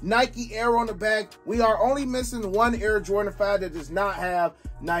well. Nike Air on the back. We are only missing one Air Jordan 5 that does not have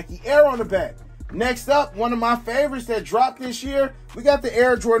Nike Air on the back. Next up, one of my favorites that dropped this year, we got the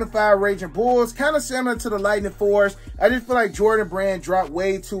Air Jordan 5 Raging Bulls, kind of similar to the Lightning 4s. I just feel like Jordan Brand dropped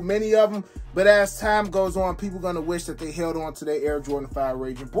way too many of them, but as time goes on, people are going to wish that they held on to their Air Jordan 5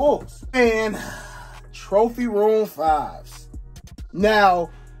 Raging Bulls. And Trophy Room 5s. Now,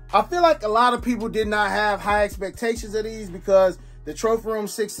 I feel like a lot of people did not have high expectations of these because the Trophy Room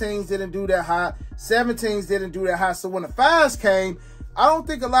 16s didn't do that high, 17s didn't do that high, so when the 5s came, I don't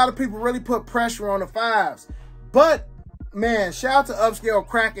think a lot of people really put pressure on the 5s. But, man, shout out to Upscale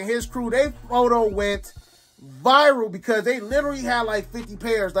Crack and his crew. Their photo went viral because they literally had like 50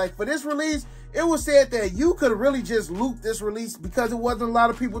 pairs. Like, for this release, it was said that you could really just loot this release because it wasn't a lot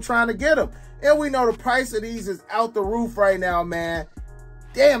of people trying to get them. And we know the price of these is out the roof right now, man.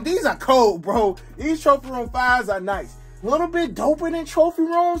 Damn, these are cold, bro. These Trophy Room 5s are nice. A little bit doper than Trophy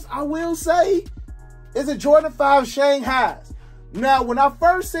Rooms, I will say, is a Jordan 5 Shanghais. Now, when I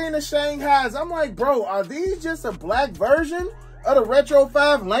first seen the Shanghais, I'm like, bro, are these just a black version of the Retro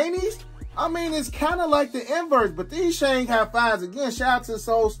 5 Laneys? I mean, it's kind of like the inverse, but these Shanghai 5s, again, shout out to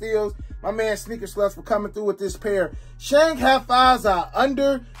Soul Steels, my man Sneaker Sluts for coming through with this pair. Shanghai 5s are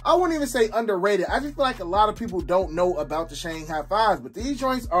I wouldn't even say underrated. I just feel like a lot of people don't know about the Shanghai 5s, but these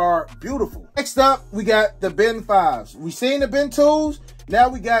joints are beautiful. Next up, we got the Ben 5s. We seen the Ben 2s, now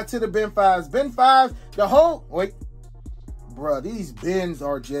we got to the Ben 5s. Ben 5s, bruh, these Bens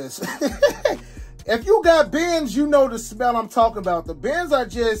are just... If you got Bens, you know the smell I'm talking about. The Bens are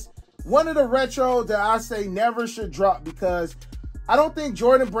just one of the retros that I say never should drop because I don't think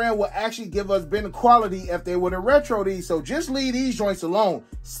Jordan Brand will actually give us Ben quality if they were to retro these. So just leave these joints alone.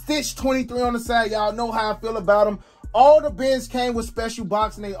 Stitch 23 on the side. Y'all know how I feel about them. All the Bens came with special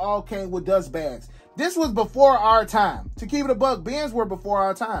box and they all came with dust bags. This was before our time. To keep it a buck, Bens were before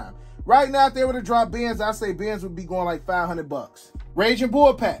our time. Right now, if they were to drop Bens, I say Bens would be going like 500 bucks. Raging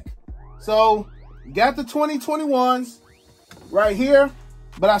Bull pack. So, you got the 2021s right here,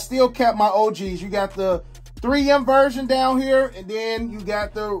 but I still kept my OGs. You got the 3M version down here, and then you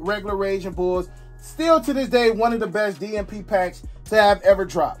got the regular Raging Bulls. Still to this day, one of the best DMP packs to have ever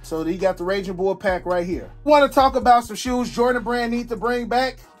dropped. So, you got the Raging Bull pack right here. Want to talk about some shoes Jordan Brand needs to bring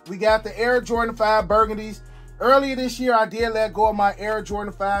back? We got the Air Jordan 5 Burgundies. Earlier this year, I did let go of my Air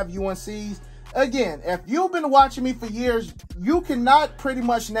Jordan 5 UNCs. Again, if you've been watching me for years, you cannot pretty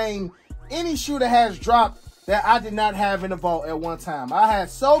much name any shoe that has dropped that I did not have in the vault at one time. I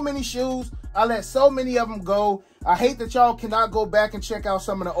had so many shoes. I let so many of them go. I hate that y'all cannot go back and check out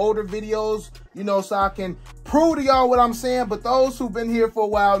some of the older videos, you know, so I can prove to y'all what I'm saying. But those who've been here for a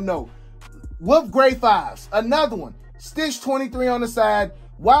while know. Wolf Gray 5s, another one. Stitch 23 on the side.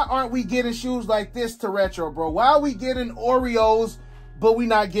 Why aren't we getting shoes like this to retro, bro? Why are we getting Oreos, but we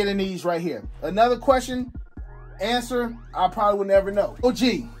not getting these right here? Another question, answer, I probably will never know. OG,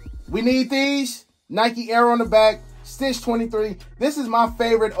 we need these. Nike Air on the back, Stitch 23. This is my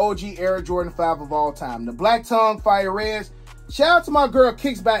favorite OG Air Jordan 5 of all time. The Black Tongue Fire Reds. Shout out to my girl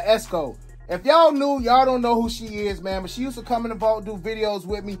Kicks by Esco. If y'all knew, y'all don't know who she is, man, but she used to come in the vault and do videos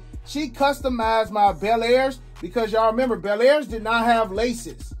with me. She customized my Bel Airs because y'all remember Bel Airs did not have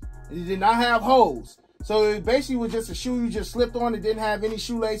laces. It did not have holes. So it basically was just a shoe you just slipped on. It didn't have any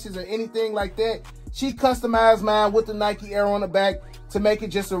shoelaces or anything like that. She customized mine with the Nike Air on the back to make it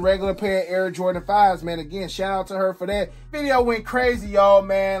just a regular pair of Air Jordan 5s, man. Again, shout out to her for that. Video went crazy, y'all,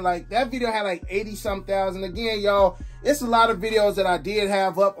 man. Like, that video had like 80-something thousand. Again, y'all, it's a lot of videos that I did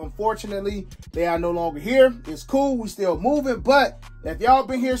have up. Unfortunately, they are no longer here. It's cool. We still moving. But if y'all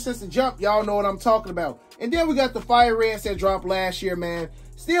been here since the jump, y'all know what I'm talking about. And then we got the Fire Reds that dropped last year, man.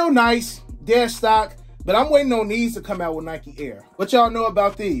 Still nice. Dead stock. But I'm waiting on these to come out with Nike Air. What y'all know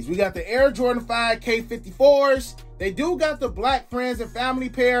about these? We got the Air Jordan 5 K54s. They do got the Black Friends and Family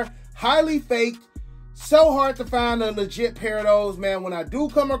pair. Highly faked. So hard to find a legit pair of those, man. When I do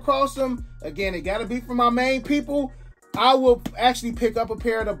come across them, again, it got to be for my main people. I will actually pick up a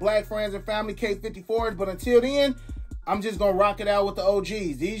pair of the Black Friends and Family K54s. But until then, I'm just going to rock it out with the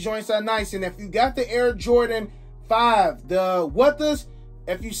OGs. These joints are nice. And if you got the Air Jordan 5, the What This,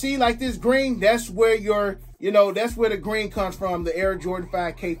 If you see like this green, that's where your, that's where the green comes from, the Air Jordan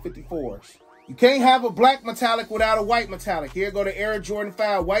 5 K54s. You can't have a black metallic without a white metallic. Here go the Air Jordan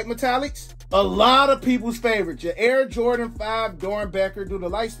 5 white metallics. A lot of people's favorite, your Air Jordan 5 Doernbecher. Do the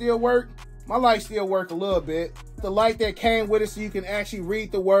light still work? My light still work a little bit. The light that came with it so you can actually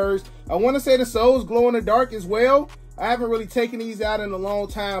read the words. I want to say the soles glow in the dark as well. I haven't really taken these out in a long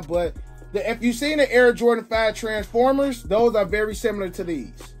time, but if you've seen the Air Jordan 5 Transformers, those are very similar to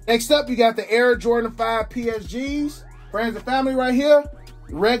these. Next up, you got the Air Jordan 5 PSGs. Friends and family right here.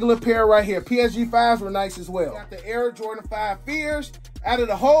 Regular pair right here. PSG 5s were nice as well. Got the Air Jordan 5 Fears. Out of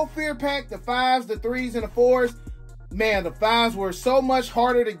the whole Fear pack, the 5s, the 3s, and the 4s, man, the 5s were so much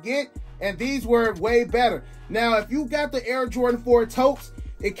harder to get, and these were way better. Now, if you got the Air Jordan 4 Taupes,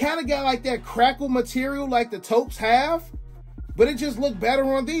 it kind of got like that crackle material like the Taupes have, but it just looked better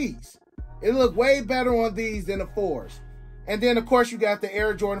on these. It looked way better on these than the 4s. And then, of course, you got the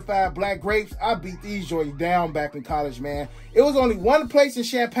Air Jordan 5 Black Grapes. I beat these joints down back in college, man. It was only one place in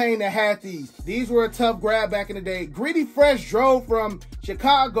Champaign that had these. These were a tough grab back in the day. Greedy Fresh drove from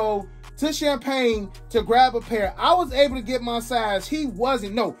Chicago to Champaign to grab a pair. I was able to get my size. He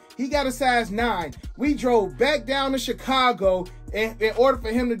wasn't. No, he got a size 9. We drove back down to Chicago in order for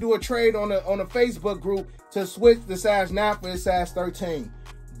him to do a trade on a Facebook group to switch the size 9 for his size 13.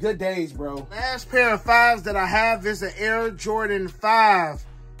 Good days, bro. Last pair of 5s that I have is the Air Jordan 5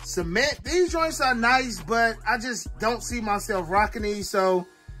 Cement. These joints are nice, but I just don't see myself rocking these, so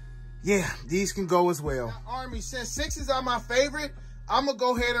yeah, these can go as well. Army, since 6s are my favorite, I'm gonna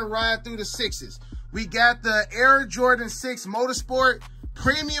go ahead and ride through the 6s. We got the Air Jordan 6 Motorsport,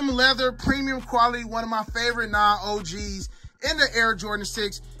 premium leather, premium quality. One of my favorite non-OGs in the Air Jordan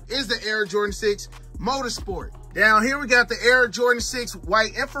 6 is the Air Jordan 6 Motorsport. Down here, we got the Air Jordan 6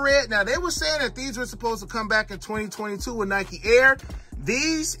 White Infrared. Now, they were saying that these were supposed to come back in 2022 with Nike Air.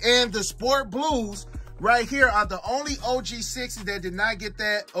 These and the Sport Blues right here are the only OG 6s that did not get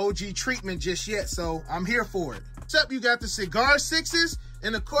that OG treatment just yet, so I'm here for it. Next up, you got the Cigar 6s,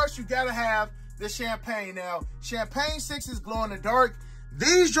 and of course, you gotta have the Champagne. Now, Champagne 6s glow in the dark.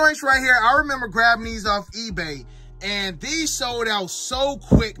 These joints right here, I remember grabbing these off eBay, and these sold out so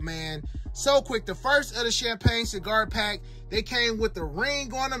quick, man. So quick. The first of the Champagne cigar pack, they came with the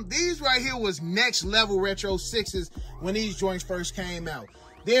ring on them. These right here was next level retro 6s when these joints first came out.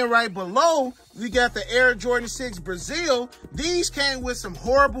 Then right below, we got the Air Jordan 6 Brazil. These came with some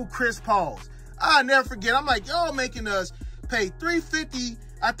horrible Chris Pauls. I'll never forget. I'm like, y'all making us pay $350.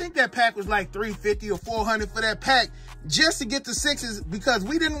 I think that pack was like $350 or $400 for that pack just to get the 6s because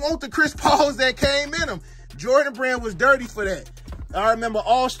we didn't want the Chris Pauls that came in them. Jordan Brand was dirty for that. I remember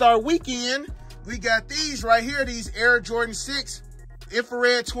All-Star Weekend, we got these right here, these Air Jordan 6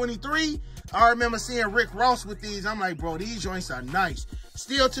 Infrared 23. I remember seeing Rick Ross with these. I'm like, bro, these joints are nice.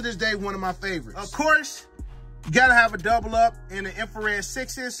 Still to this day, one of my favorites. Of course, you gotta have a double up in the Infrared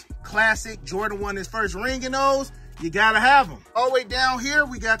 6s. Classic. Jordan won his first ring in those. You gotta have them. All the way down here,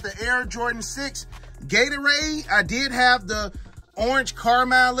 we got the Air Jordan 6 Gatorade. I did have the orange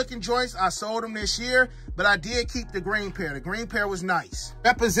Carmine looking joints. I sold them this year, but I did keep the green pair. The green pair was nice.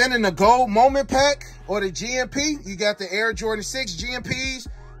 Representing the gold moment pack or the GMP, you got the Air Jordan 6 GMPs.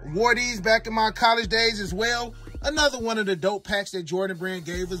 Wore these back in my college days as well. Another one of the dope packs that Jordan Brand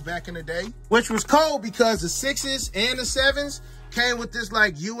gave us back in the day, which was cold because the 6s and the 7s came with this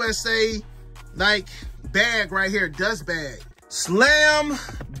like USA like bag right here, dust bag. Slam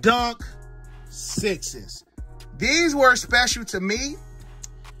Dunk 6s. These were special to me.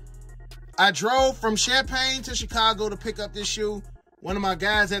 I drove from Champaign to Chicago to pick up this shoe. One of my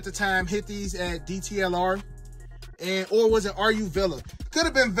guys at the time hit these at DTLR, or was it RU Villa? Could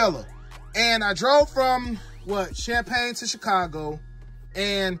have been Villa. And I drove from, Champaign to Chicago.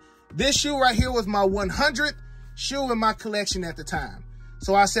 And this shoe right here was my 100th shoe in my collection at the time.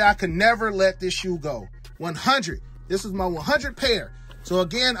 So I said I could never let this shoe go. 100. This was my 100th pair. So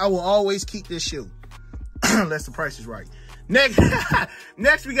again, I will always keep this shoe. Unless the price is right. Next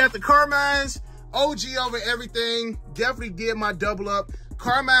we got the Carmines. OG over everything. Definitely did my double up.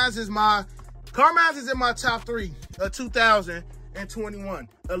 Carmines is in my top 3 of 2021.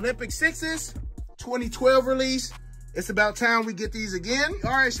 Olympic 6s, 2012 release. It's about time we get these again. We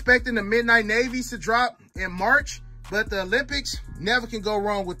are expecting the Midnight Navies to drop in March, but the Olympics, never can go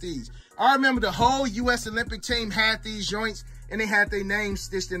wrong with these. I remember the whole U.S. Olympic team had these joints, and they had their names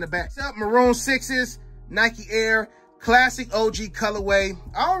stitched in the back. Up Maroon 6s, Nike Air, classic OG colorway.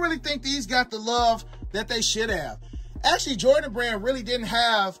 I don't really think these got the love that they should have. Actually, Jordan Brand really didn't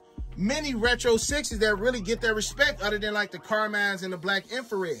have many retro 6s that really get their respect other than like the Carmines and the black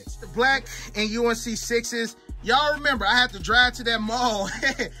Infrareds. The black and UNC 6s, Y'all remember, I had to drive to that mall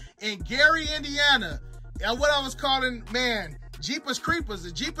in Gary, Indiana. And what I was calling, man, Jeepers Creepers,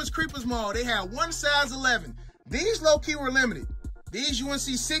 the Jeepers Creepers Mall. They had one size 11. These low-key were limited. These UNC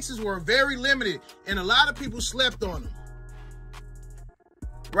 6s were very limited, and a lot of people slept on them.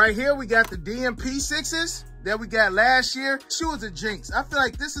 Right here, we got the DMP 6s that we got last year. Shoes are jinx. I feel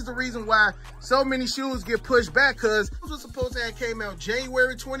like this is the reason why so many shoes get pushed back, because those were supposed to have came out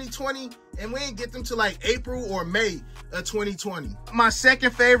January 2020, and we didn't get them till like April or May of 2020. My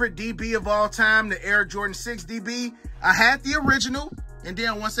second favorite DB of all time, the Air Jordan 6 DB. I had the original, and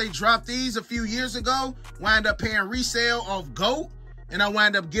then once they dropped these a few years ago, wound up paying resale off GOAT, and I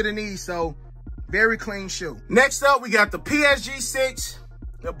wound up getting these, so very clean shoe. Next up, we got the PSG 6,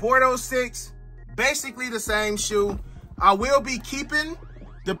 the Bordeaux 6, basically the same shoe. I will be keeping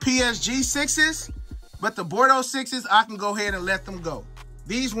the PSG 6s, but the Bordeaux 6s, I can go ahead and let them go.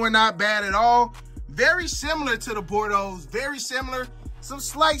 These were not bad at all. Very similar to the Bordeaux, very similar. Some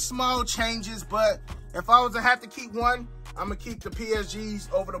slight small changes, but if I was to have to keep one, I'm gonna keep the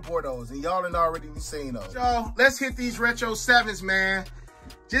PSGs over the Bordeaux, and y'all have already seen those. Y'all, let's hit these retro 7s, man.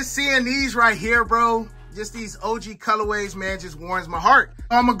 Just seeing these right here, bro, just these OG colorways, man, just warms my heart.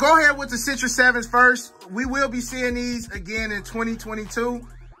 I'm gonna go ahead with the Citrus 7s first. We will be seeing these again in 2022.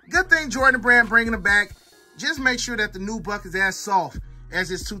 Good thing Jordan Brand bringing them back. Just make sure that the new buck is as soft as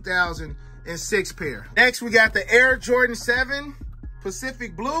his 2006 pair. Next, we got the Air Jordan 7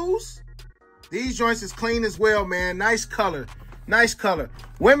 Pacific Blues. These joints is clean as well, man. Nice color, nice color.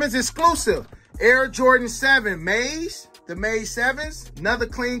 Women's exclusive, Air Jordan 7 Maze, the Maze 7s, another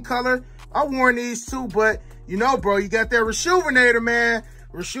clean color. I worn these too, but you know, bro, you got that Reshoevn-Ator, man.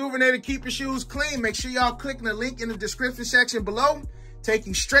 Reshoevn-Ator, keep your shoes clean. Make sure y'all clicking the link in the description section below. Take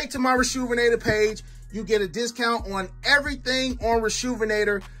you straight to my Reshoevn-Ator page. You get a discount on everything on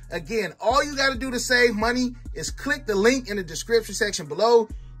Reshoevn-Ator. Again, all you got to do to save money is click the link in the description section below.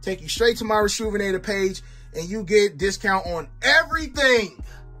 Take you straight to my Reshoevn-Ator page, and you get discount on everything.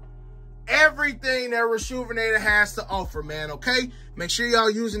 Everything that Reshoevn-Ator has to offer, man, okay? Make sure y'all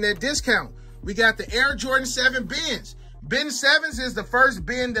using that discount. We got the Air Jordan 7 Bens. Ben 7s is the first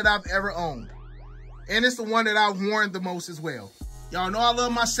Ben that I've ever owned. And it's the one that I've worn the most as well. Y'all know I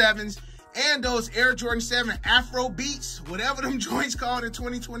love my 7s. And those Air Jordan 7 Afro Beats, whatever them joints called in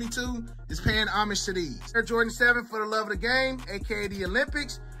 2022, is paying homage to these. Air Jordan 7 for the love of the game, aka the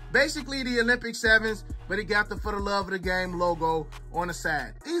Olympics. Basically the Olympic 7s, but it got the for the love of the game logo on the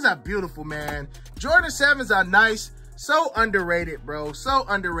side. These are beautiful, man. Jordan 7s are nice. So underrated, bro. So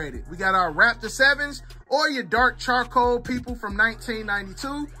underrated. We got our Raptor 7s or your dark charcoal people from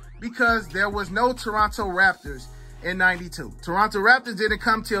 1992, because there was no Toronto Raptors in 92. Toronto Raptors didn't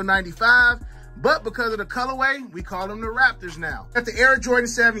come till 95, but because of the colorway, we call them the Raptors now. At the Air Jordan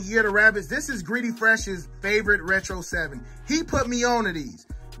 7 Year of the Rabbits, this is Gritty Fresh's favorite retro 7. He put me on to these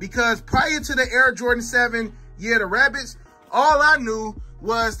because prior to the Air Jordan 7 Year of the Rabbits, all I knew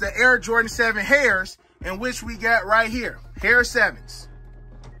was the Air Jordan 7 Hairs, in which we got right here, Hair 7s.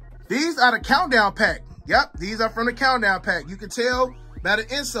 These are the Countdown Pack. Yep, these are from the Countdown Pack. You can tell by the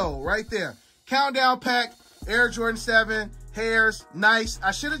insole right there. Countdown Pack, Air Jordan 7, Hairs, nice. I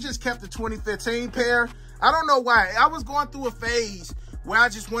should have just kept the 2015 pair. I don't know why. I was going through a phase where I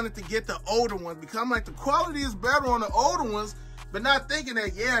just wanted to get the older one, because I'm like, the quality is better on the older ones, but not thinking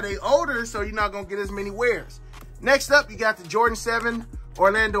that, yeah, they older, so you're not going to get as many wears. Next up, you got the Jordan 7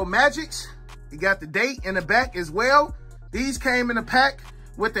 Orlando Magics. You got the date in the back as well. These came in a pack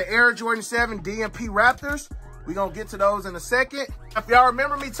with the Air Jordan 7 DMP Raptors. We're going to get to those in a second. If y'all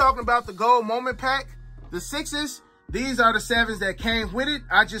remember me talking about the Gold Moment Pack, the 6s, these are the 7s that came with it.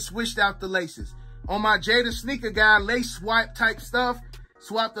 I just switched out the laces. On my Jada Sneaker Guy lace swipe type stuff,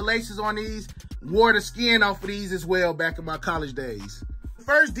 swapped the laces on these, wore the skin off of these as well back in my college days. The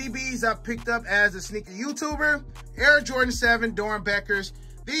first DBs I picked up as a sneaker YouTuber, Air Jordan 7 Dornbeckers.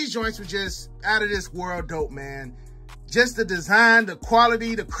 These joints were just out of this world dope, man. Just the design, the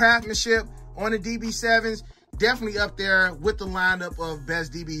quality, the craftsmanship on the DB7s, definitely up there with the lineup of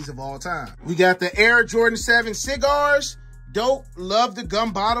best DBs of all time. We got the Air Jordan 7 Cigars. Dope. Love the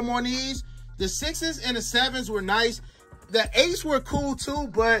gum bottom on these. The 6s and the 7s were nice. The 8s were cool too,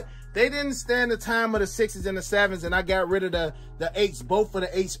 but they didn't stand the time of the 6s and the 7s, and I got rid of the 8s, both of the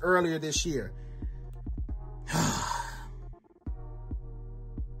 8s earlier this year.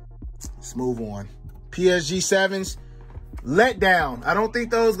 Let's move on. PSG 7s, let down. I don't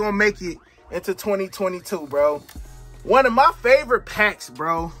think those gonna make it into 2022, bro. One of my favorite packs,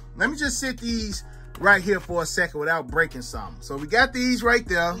 bro. Let me just sit these right here for a second without breaking some. So we got these right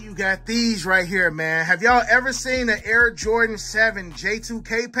there. You got these right here, man. Have y'all ever seen the Air Jordan 7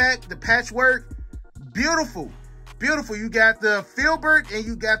 J2K pack, the patchwork? Beautiful. Beautiful. You got the Filbert and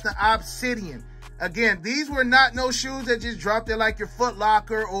you got the Obsidian. Again, these were not no shoes that just dropped there like your Foot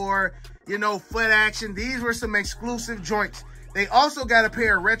Locker or, you know, Foot Action. These were some exclusive joints. They also got a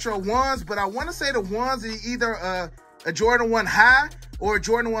pair of retro ones, but I want to say the ones are either a Jordan 1 high or a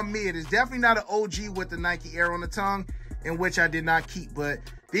Jordan 1 mid. It's definitely not an OG with the Nike Air on the tongue, in which I did not keep. But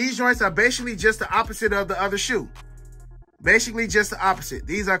these joints are basically just the opposite of the other shoe. Basically just the opposite.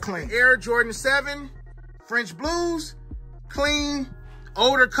 These are clean. Air Jordan 7, French Blues, clean,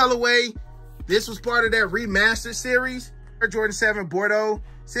 older colorway. This was part of that remastered series. Air Jordan 7 Bordeaux.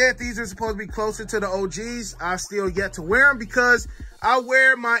 Said these are supposed to be closer to the OGs. I still yet to wear them because I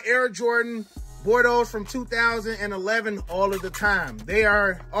wear my Air Jordan Bordeaux from 2011 all of the time. They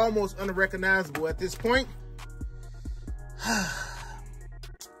are almost unrecognizable at this point.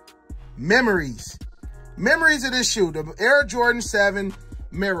 Memories. Memories of this shoe, the Air Jordan 7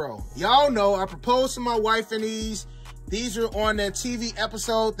 Miro. Y'all know I proposed to my wife in these. These are on that TV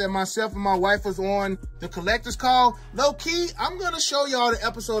episode that myself and my wife was on, the Collector's Call. Low key, I'm gonna show y'all the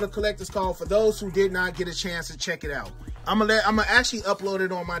episode of Collector's Call for those who did not get a chance to check it out. I'm gonna actually upload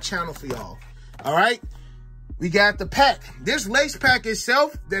it on my channel for y'all. All right, we got the pack. This lace pack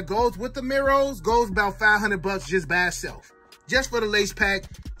itself that goes with the Miros goes about $500 just by itself, just for the lace pack.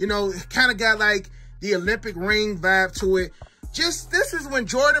 You know, it kind of got like the Olympic ring vibe to it. Just, this is when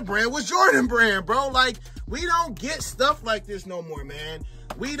Jordan Brand was Jordan Brand, bro. Like, we don't get stuff like this no more, man.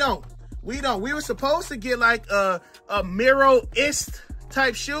 We don't. We were supposed to get like a Miro-ist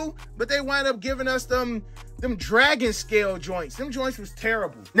type shoe, but they wind up giving us them dragon scale joints. Them joints was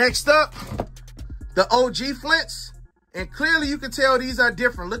terrible. Next up, the OG Flints. And clearly you can tell these are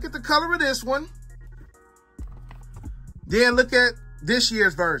different. Look at the color of this one. Then look at this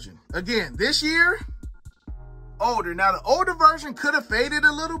year's version. Again, this year, older. Now, the older version could have faded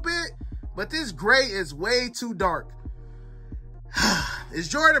a little bit, but this gray is way too dark. It's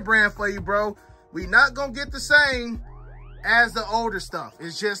Jordan Brand for you, bro. We not gonna get the same as the older stuff.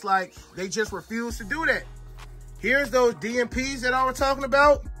 It's just like, they just refuse to do that. Here's those DMPs that I was talking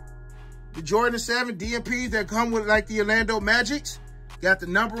about. The Jordan 7 DMPs that come with like the Orlando Magics. Got the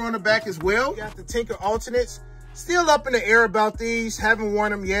number on the back as well. Got the Tinker Alternates. Still up in the air about these. Haven't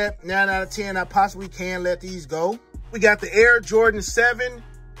worn them yet. 9 out of 10, I possibly can let these go. We got the Air Jordan 7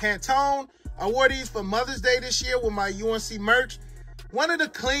 Pantone. I wore these for Mother's Day this year with my UNC merch. One of the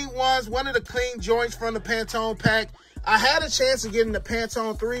clean ones, one of the clean joints from the Pantone pack. I had a chance of getting the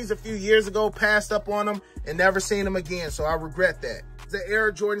Pantone 3s a few years ago, passed up on them, and never seen them again, so I regret that. The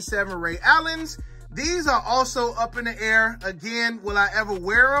Air Jordan 7 Ray Allens. These are also up in the air. Again, will I ever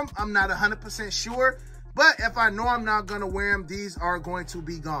wear them? I'm not 100% sure. But if I know I'm not going to wear them, these are going to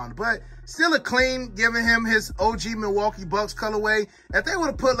be gone. But still a clean, giving him his OG Milwaukee Bucks colorway. If they would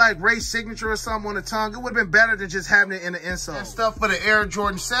have put like Ray's signature or something on the tongue, it would have been better than just having it in the insole. And stuff for the Air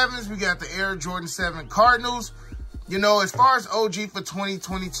Jordan 7s, we got the Air Jordan 7 Cardinals. You know, as far as OG for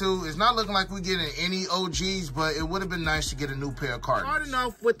 2022, it's not looking like we're getting any OGs, but it would have been nice to get a new pair of Cardinals. Starting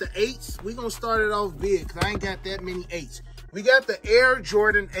off with the 8s, we're going to start it off big because I ain't got that many 8s. We got the Air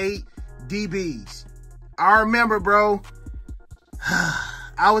Jordan 8 DBs. I remember, bro,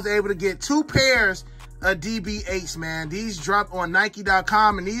 I was able to get 2 pairs of DB8s, man. These dropped on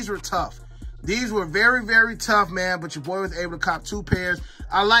Nike.com, and these were tough. These were very, very tough, man, but your boy was able to cop 2 pairs.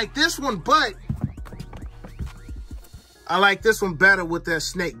 I like this one, but I like this one better with that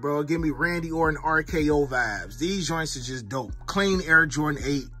snake, bro. Give me Randy Orton RKO vibes. These joints are just dope. Clean Air Jordan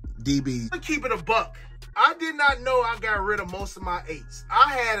 8 DBs. I'm keep it a buck. I did not know I got rid of most of my 8s.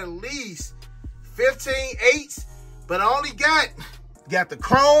 I had at least 15 8s, but I only got the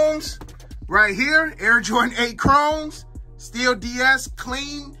chromes right here, Air Jordan 8 chromes, Steel DS,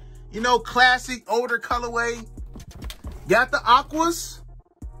 clean, you know, classic, older colorway. Got the aquas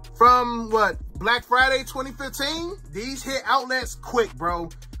from, what, Black Friday 2015. These hit outlets quick, bro.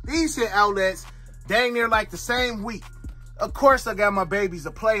 These hit outlets dang near like the same week. Of course, I got my babies,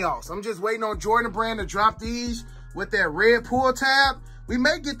 the playoffs. I'm just waiting on Jordan Brand to drop these with that red pull tab. We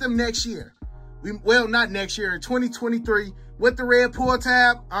may get them next year. Well, not next year, in 2023, with the red pull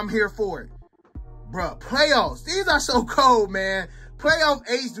tab, I'm here for it. Bruh, playoffs, these are so cold, man. Playoff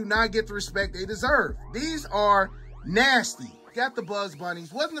 8s do not get the respect they deserve. These are nasty. Got the Bugs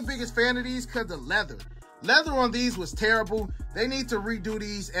Bunnies. Wasn't the biggest fan of these because the leather. Leather on these was terrible. They need to redo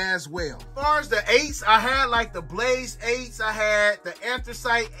these as well. As far as the 8s, I had like the Blaze 8s. I had the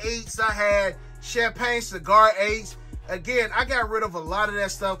Anthracite 8s. I had Champagne Cigar 8s. Again, I got rid of a lot of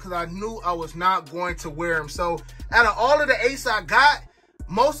that stuff because I knew I was not going to wear them. So out of all of the 8s I got,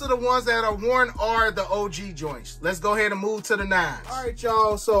 most of the ones that are worn are the OG joints. Let's go ahead and move to the 9s. All right,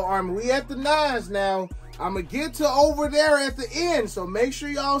 y'all. So, Army, we at the 9s now. I'm going to get to over there at the end, so make sure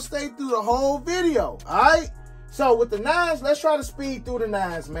y'all stay through the whole video, all right? So, with the 9s, let's try to speed through the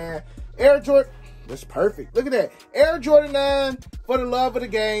 9s, man. Air Jordan, that's perfect. Look at that. Air Jordan 9 for the love of the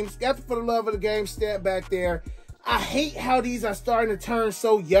games. Got the for the love of the game stamp back there. I hate how these are starting to turn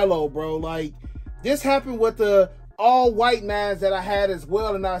so yellow, bro. Like, this happened with the all-white 9s that I had as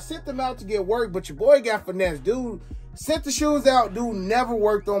well, and I sent them out to get work, but your boy got finesse. Dude sent the shoes out. Dude never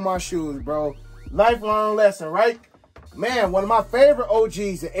worked on my shoes, bro. Lifelong lesson, right? Man, one of my favorite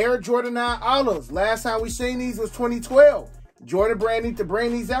OGs, the Air Jordan 9 Olives. Last time we seen these was 2012. Jordan Brand need to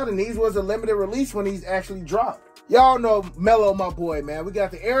bring these out, and these was a limited release when these actually dropped. Y'all know Mello, my boy, man. We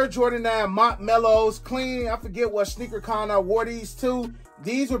got the Air Jordan 9 Mont Mellows, clean. I forget what sneaker con I wore these to.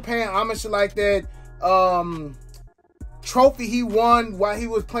 These were paying homage to like that trophy he won while he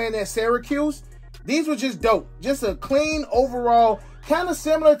was playing at Syracuse. These were just dope. Just a clean overall. Kind of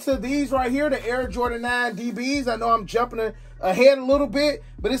similar to these right here, the Air Jordan 9 DBs. I know I'm jumping ahead a little bit,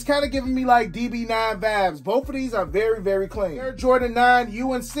 but it's kind of giving me like DB9 vibes. Both of these are very, very clean. Air Jordan 9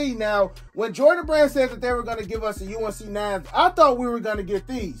 UNC. Now, when Jordan Brand said that they were going to give us a UNC 9, I thought we were going to get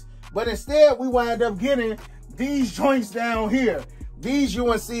these. But instead, we wound up getting these joints down here. These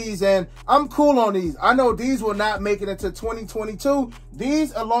UNCs, and I'm cool on these. I know these will not make it into 2022.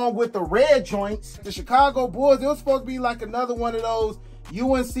 These, along with the red joints, the Chicago Bulls, they were supposed to be like another one of those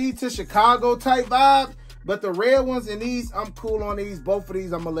UNC to Chicago type vibes, but the red ones and these, I'm cool on these. Both of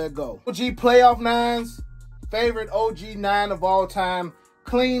these, I'm going to let go. OG Playoff 9s, favorite OG 9 of all time.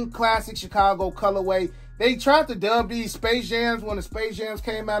 Clean, classic Chicago colorway. They tried to dub these Space Jams when the Space Jams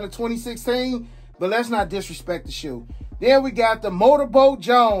came out in 2016, but let's not disrespect the shoe. Then we got the Motorboat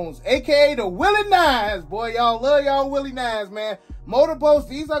Jones, a.k.a. the Willie 9s. Boy, y'all love y'all Willie 9s, man. Motorboats,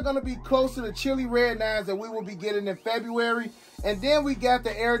 these are going to be close to the Chili Red 9s that we will be getting in February. And then we got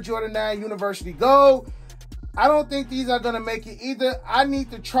the Air Jordan 9 University Gold. I don't think these are going to make it either. I need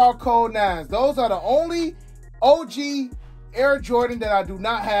the Charcoal 9s. Those are the only OG Air Jordan that I do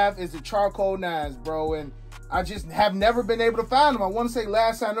not have is the Charcoal 9s, bro. And I just have never been able to find them. I want to say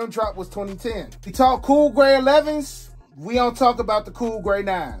last time them dropped was 2010. We talk Cool Gray 11s. We don't talk about the Cool Gray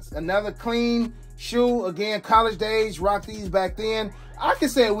 9s. Another clean shoe. Again, college days, rock these back then. I can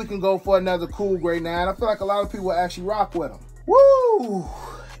say we can go for another Cool Gray 9. I feel like a lot of people will actually rock with them. Woo!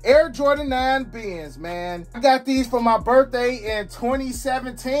 Air Jordan 9 Bens, man. I got these for my birthday in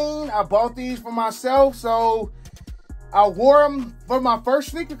 2017. I bought these for myself, so I wore them for my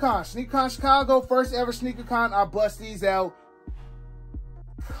first SneakerCon. SneakerCon Chicago, first ever SneakerCon. I bust these out.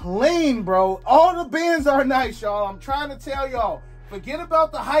 Clean, bro. All the Bens are nice, y'all. I'm trying to tell y'all. Forget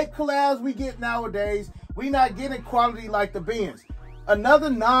about the hype collabs we get nowadays. We not getting quality like the Bens. Another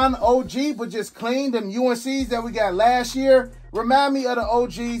non-OG, but just clean. Them UNCs that we got last year remind me of the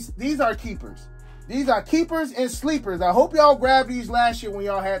OGs. These are keepers. These are keepers and sleepers. I hope y'all grabbed these last year when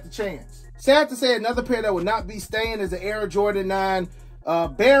y'all had the chance. Sad to say, another pair that would not be staying is the Air Jordan 9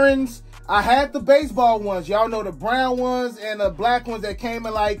 Barons. I had the baseball ones. Y'all know the brown ones and the black ones that came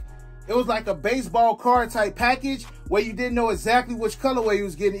in like, it was like a baseball card type package where you didn't know exactly which colorway you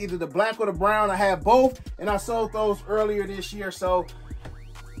was getting, either the black or the brown. I had both, and I sold those earlier this year. So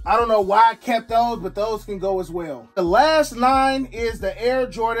I don't know why I kept those, but those can go as well. The last line is the Air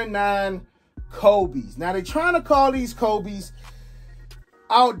Jordan 9 Kobe's. Now they're trying to call these Kobe's.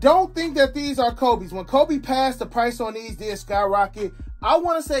 I don't think that these are Kobe's. When Kobe passed, the price on these did skyrocket. I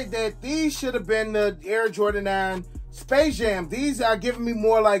want to say that these should have been the Air Jordan 9 Space Jam. These are giving me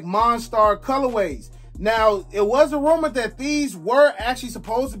more like Monstar colorways. Now, it was a rumor that these were actually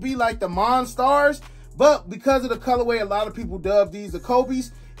supposed to be like the Monstars, but because of the colorway, a lot of people dubbed these the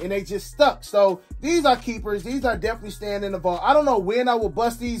Kobe's, and they just stuck. So these are keepers. These are definitely staying in the vault. I don't know when I will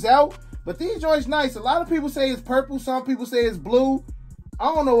bust these out, but these joints nice. A lot of people say it's purple. Some people say it's blue. I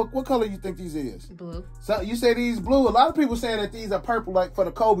don't know what color you think these is. Blue. So you say these blue. A lot of people saying that these are purple like for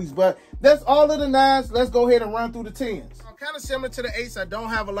the Kobe's, but that's all of the 9s. Let's go ahead and run through the 10s. Kind of similar to the 8s. I don't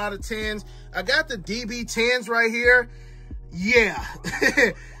have a lot of 10s. I got the DB 10s right here. Yeah.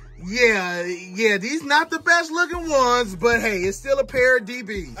 yeah, these not the best looking ones, but hey, it's still a pair of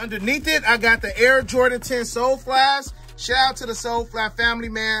DBs. Underneath it, I got the Air Jordan 10 Soulflies. Shout out to the Soulfly family,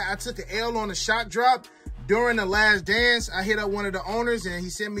 man. I took an L on the shock drop. During the last dance, I hit up one of the owners and he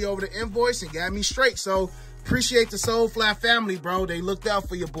sent me over the invoice and got me straight. So appreciate the Soulfly family, bro. They looked out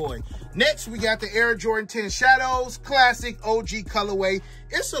for your boy. Next, we got the Air Jordan 10 Shadows, classic OG colorway.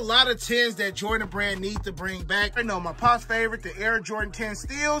 It's a lot of 10s that Jordan Brand needs to bring back. I know my pop's favorite, the Air Jordan 10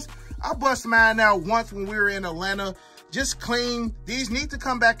 Steels. I bust mine out once when we were in Atlanta just clean. These need to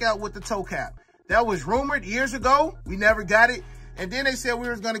come back out with the toe cap. That was rumored years ago. We never got it. And then they said we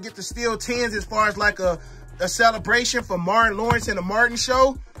were going to get the steel 10s as far as like a celebration for Martin Lawrence and the Martin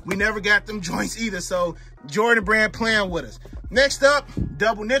show. We never got them joints either. So Jordan Brand playing with us. Next up,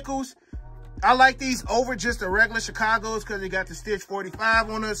 double nickels. I like these over just the regular Chicago's because they got the Stitch 45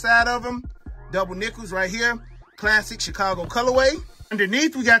 on the side of them. Double nickels right here. Classic Chicago colorway.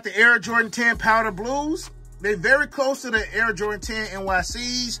 Underneath, we got the Air Jordan 10 Powder Blues. They're very close to the Air Jordan 10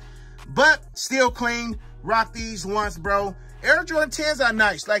 NYCs, but still clean. Rock these once, bro. Air Jordan 10s are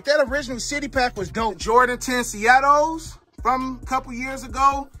nice. Like that original City Pack was dope. Jordan 10 Seattle's from a couple years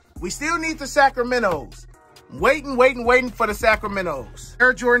ago. We still need the Sacramento's. Waiting for the Sacramento's.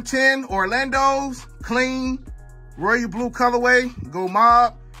 Air Jordan 10 Orlando's, clean, royal blue colorway, go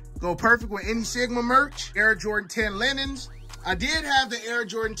mob, go perfect with any Sigma merch. Air Jordan 10 linens. I did have the Air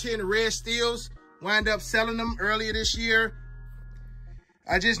Jordan 10 red steels, wind up selling them earlier this year.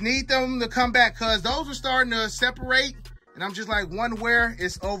 I just need them to come back because those are starting to separate. And I'm just like, one wear,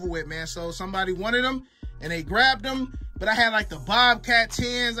 it's over with, man. So somebody wanted them and they grabbed them. But I had like the Bobcat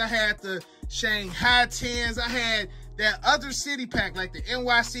 10s. I had the Shanghai 10s. I had that other City Pack, like the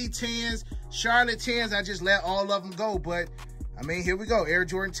NYC 10s, Charlotte 10s. I just let all of them go. But, I mean, here we go. Air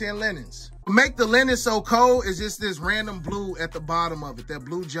Jordan 10 linens. Make the linen so cold is just this random blue at the bottom of it. That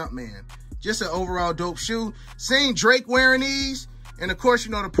blue Jumpman. Just an overall dope shoe. Seen Drake wearing these. And, of course,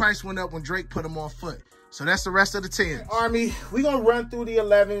 you know the price went up when Drake put them on foot. So that's the rest of the 10s. Army, we're going to run through the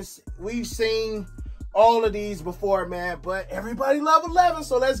 11s. We've seen all of these before, man. But everybody love 11,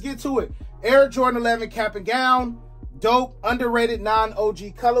 so let's get to it. Air Jordan 11 cap and gown. Dope, underrated, non-OG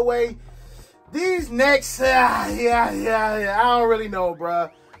colorway. These next, I don't really know, bruh.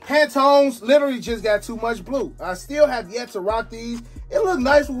 Pantones literally just got too much blue. I still have yet to rock these. It look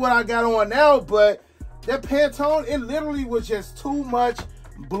nice with what I got on now, but that Pantone, it literally was just too much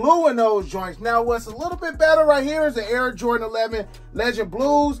blue in those joints. Now, what's a little bit better right here is the Air Jordan 11 Legend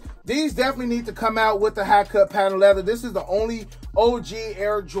Blues. These definitely need to come out with the high cut pattern leather. This is the only OG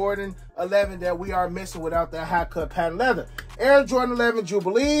Air Jordan 11 that we are missing without that high cut pattern leather. Air Jordan 11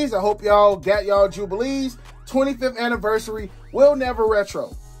 Jubilees. I hope y'all got y'all Jubilees. 25th anniversary. Will never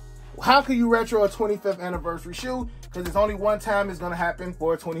retro. How can you retro a 25th anniversary shoe? Because it's only one time it's going to happen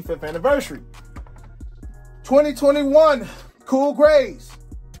for a 25th anniversary. 2021 Cool Grays.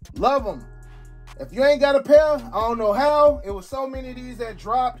 Love them. If you ain't got a pair, I don't know how. It was so many of these that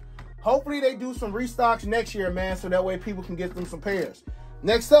dropped. Hopefully they do some restocks next year, man, so that way people can get them some pairs.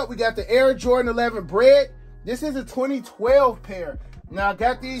 Next up, we got the Air Jordan 11 Bread. This is a 2012 pair. Now, I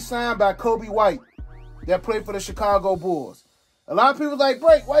got these signed by Kobe White that played for the Chicago Bulls. A lot of people like,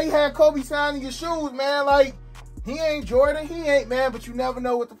 Break, why you had Kobe signing your shoes, man? Like, he ain't Jordan, he ain't, man, but you never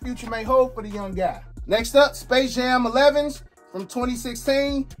know what the future may hold for the young guy. Next up, Space Jam 11s from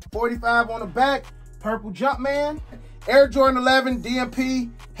 2016, 45 on the back, purple Jumpman. Air Jordan 11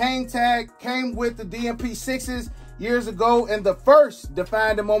 DMP hang tag came with the DMP 6s years ago in the first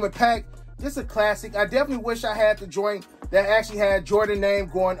Define the Moment pack. This is a classic. I definitely wish I had the joint that actually had Jordan name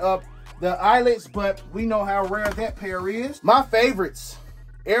going up the eyelets, but we know how rare that pair is. My favorites,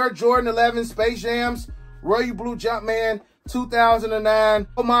 Air Jordan 11 Space Jams, Royal Blue Jumpman, 2009.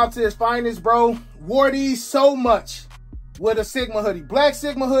 Mob to his finest, bro. Wore these so much with a Sigma hoodie. Black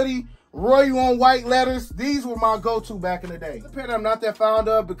Sigma hoodie, Royal on white letters. These were my go-to back in the day. The pair that I'm not that fond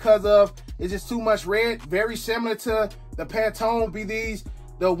of because of it's just too much red. Very similar to the Pantone be these,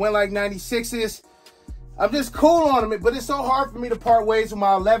 the Win Like 96s. I'm just cool on them, but it's so hard for me to part ways with my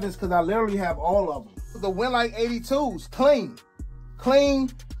 11s because I literally have all of them. The Win Like 82s, clean. Clean,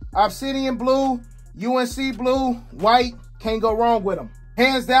 Obsidian blue, UNC blue, white, can't go wrong with them.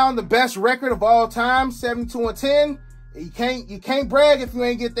 Hands down, the best record of all time, 72 and 10. You can't brag if you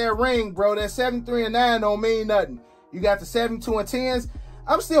ain't get that ring, bro. That 73 and 9 don't mean nothing. You got the 72 and 10s.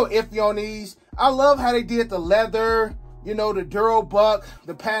 I'm still iffy on these. I love how they did the leather, you know, the Duro Buck,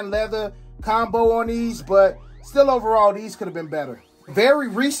 the patent leather combo on these, but still overall, these could have been better. Very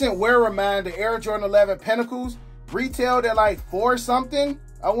recent wear of mine, the Air Jordan 11 Pinnacles, retailed at like 4 something,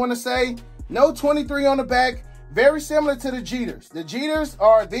 I want to say. No 23 on the back. Very similar to the Jeters. The Jeters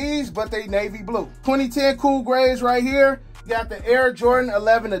are these, but they navy blue. 2010 Cool Grays right here. Got the Air Jordan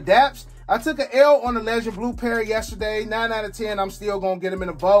 11 Adapts. I took an L on the Legend Blue pair yesterday. 9 out of 10, I'm still going to get them in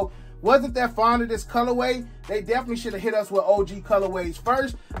a vote. Wasn't that fond of this colorway. They definitely should have hit us with OG colorways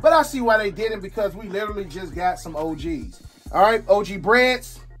first, but I see why they didn't because we literally just got some OGs. All right, OG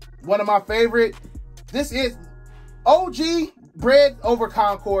Breads, one of my favorite. This is OG Bread over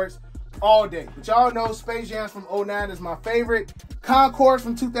Concords all day. But y'all know Space Jams from 09 is my favorite. Concords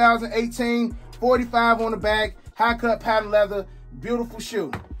from 2018, 45 on the back, high cut patent leather, beautiful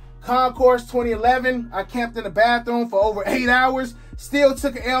shoe. Concourse 2011, I camped in the bathroom for over 8 hours, still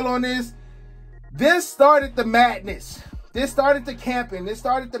took an L on this. This started the madness. This started the camping. This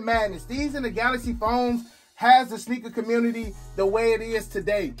started the madness. These and the Galaxy phones has the sneaker community the way it is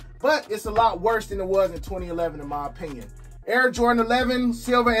today. But it's a lot worse than it was in 2011, in my opinion. Air Jordan 11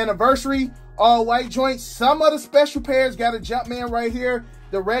 silver anniversary, all white joints. Some of the special pairs got a Jumpman right here.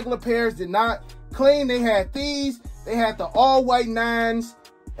 The regular pairs did not. Clean, they had these. They had the all white 9s.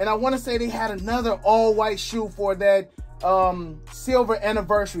 And I want to say they had another all white shoe for that silver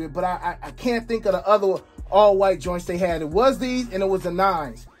anniversary. But I can't think of the other all white joints they had. It was these and it was the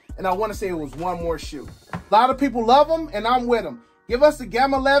 9s. And I want to say it was one more shoe. A lot of people love them and I'm with them. Give us the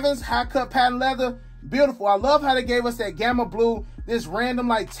Gamma 11s, high cut patent leather. Beautiful. I love how they gave us that Gamma blue, this random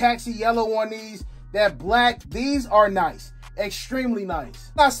like taxi yellow on these, that black. These are nice. Extremely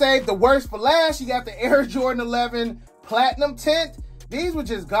nice. I saved the worst for last. You got the Air Jordan 11 Platinum Tint. These were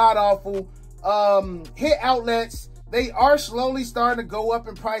just god-awful. Hit outlets. They are slowly starting to go up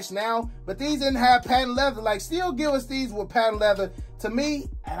in price now, but these didn't have patent leather. Like, still give us these with patent leather. To me,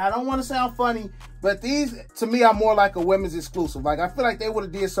 and I don't want to sound funny, but these, to me, are more like a women's exclusive. Like, I feel like they would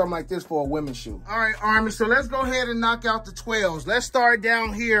have did something like this for a women's shoe. All right, Army, so let's go ahead and knock out the 12s. Let's start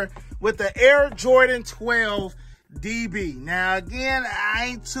down here with the Air Jordan 12 DB. Now, again, I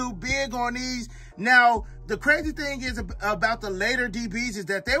ain't too big on these. Now, the crazy thing is about the later DBs is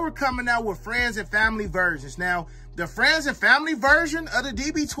that they were coming out with friends and family versions. Now, the friends and family version of the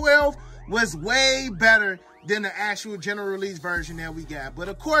DB12 was way better than the actual general release version that we got. But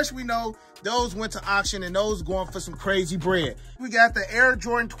of course, we know those went to auction and those going for some crazy bread. We got the Air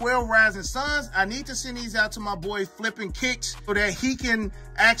Jordan 12 Rising Suns. I need to send these out to my boy Flipping Kicks so that he can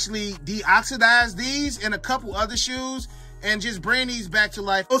actually deoxidize these and a couple other shoes and just bring these back to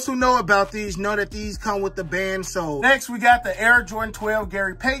life. Those who know about these know that these come with the band sole. Next, we got the Air Jordan 12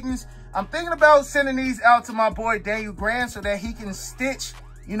 Gary Paytons. I'm thinking about sending these out to my boy Daniel Grant so that he can stitch,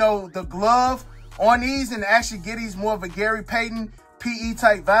 you know, the glove on these and actually get these more of a Gary Payton PE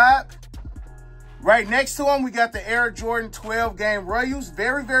type vibe. Right next to them, we got the Air Jordan 12 Game Royals.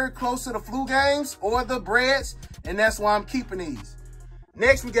 Very, very close to the Flu Games or the Breads, and that's why I'm keeping these.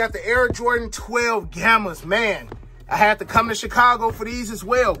 Next, we got the Air Jordan 12 Gammas. Man, I had to come to Chicago for these as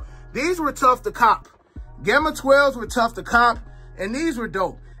well. These were tough to cop. Gamma 12s were tough to cop, and these were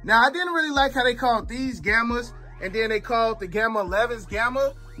dope. Now, I didn't really like how they called these Gammas, and then they called the Gamma 11s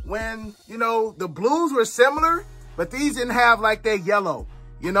Gamma, when, you know, the blues were similar, but these didn't have like that yellow,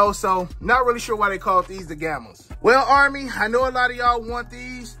 you know, so not really sure why they called these the Gammas. Well, Army, I know a lot of y'all want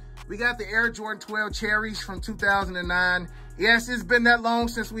these. We got the Air Jordan 12 Cherries from 2009. Yes, it's been that long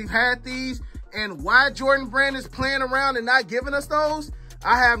since we've had these, and why Jordan Brand is playing around and not giving us those,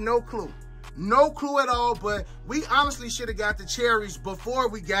 I have no clue. No clue at all, but we honestly should have got the Cherries before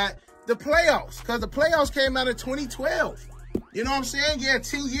we got the playoffs, because the playoffs came out in 2012. You know what I'm saying? Yeah,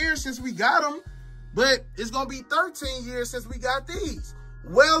 10 years since we got them, but it's going to be 13 years since we got these.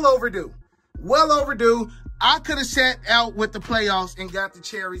 Well overdue. Well overdue. I could have sat out with the playoffs and got the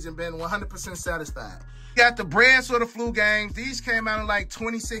Cherries and been 100% satisfied. Got the Breads or the Flu Games. These came out in like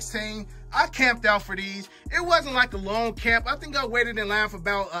 2016. I camped out for these. It wasn't like a long camp. I think I waited in line for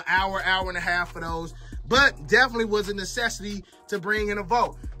about an hour, hour and a half for those, but definitely was a necessity to bring in a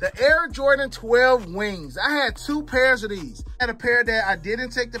vote. The Air Jordan 12 Wings. I had 2 pairs of these. I had a pair that I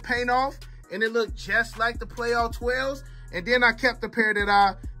didn't take the paint off, and it looked just like the playoff 12s. And then I kept the pair that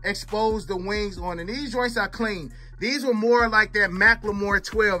I exposed the wings on. And these joints I cleaned. These were more like that Macklemore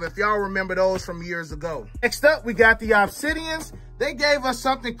 12, if y'all remember those from years ago. Next up, we got the Obsidians. They gave us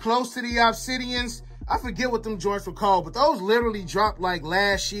something close to the Obsidians. I forget what them joints were called, but those literally dropped like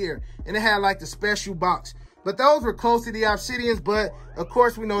last year. And it had like the special box. But those were close to the Obsidians, but of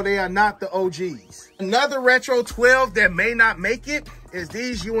course we know they are not the OGs. Another retro 12 that may not make it is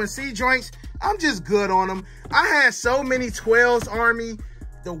these UNC joints. I'm just good on them. I had so many 12s, Army.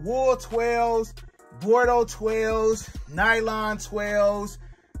 The wool 12s, Bordeaux 12s, nylon 12s,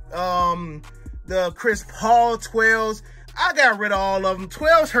 the Chris Paul 12s. I got rid of all of them.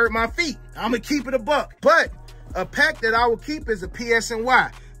 12s hurt my feet. I'm going to keep it a buck. But a pack that I will keep is a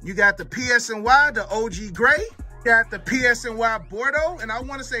PSNY. You got the PSNY, the OG Gray. You got the PSNY Bordeaux. And I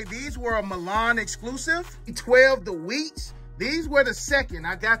want to say these were a Milan exclusive. 12, the Wheats. These were the second.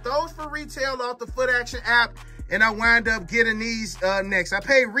 I got those for retail off the Foot Action app. And I wound up getting these next. I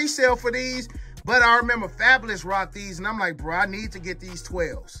paid resale for these, but I remember Fabulous rocked these. And I'm like, bro, I need to get these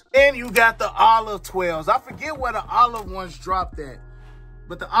 12s. And you got the Olive 12s. I forget where the Olive ones dropped at.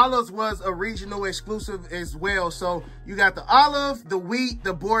 But the Olives was a regional exclusive as well. So you got the Olive, the Wheat,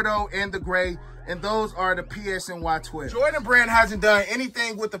 the Bordeaux, and the Gray. and those are the PSNY 12. Jordan Brand hasn't done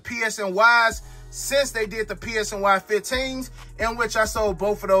anything with the PSNYs since they did the PSNY 15s, in which I sold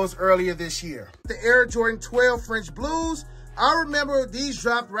both of those earlier this year. The Air Jordan 12 French Blues, I remember these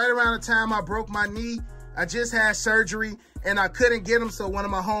dropped right around the time I broke my knee. I just had surgery and I couldn't get them, so one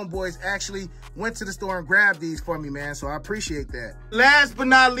of my homeboys actually went to the store and grabbed these for me, man, so I appreciate that. Last but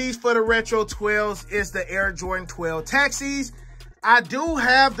not least for the Retro 12s is the Air Jordan 12 Taxis. I do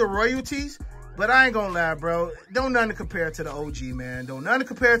have the royalties, but I ain't gonna lie, bro. Don't nothing compare to the OG, man. Don't nothing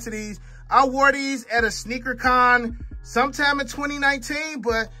compare to these. I wore these at a sneaker con sometime in 2019,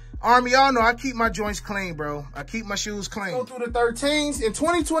 but Army, y'all know I keep my joints clean, bro. I keep my shoes clean. Go through the 13s. In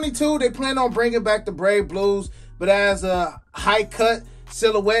 2022, they plan on bringing back the Brave Blues, but as a high cut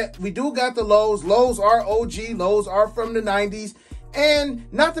silhouette. We do got the lows. Lows are OG. Lows are from the 90s.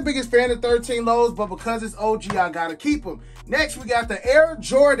 And not the biggest fan of 13 lows, but because it's OG, I gotta keep them. Next, we got the Air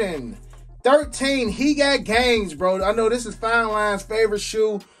Jordan 13. He Got Games, bro. I know this is Fine Line's favorite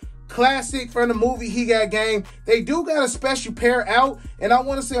shoe. Classic from the movie He Got Game. They do got a special pair out, and I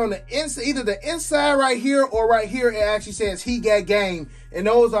want to say on the inside, either the inside right here or right here, it actually says He Got Game, and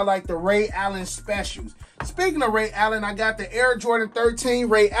those are like the Ray Allen specials. Speaking of Ray Allen, I got the Air Jordan 13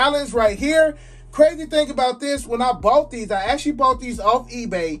 Ray Allens right here. Crazy thing about this, when I bought these, I actually bought these off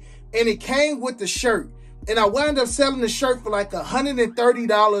eBay, and it came with the shirt, and I wound up selling the shirt for like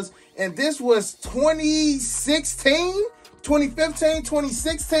 $130, and this was 2015,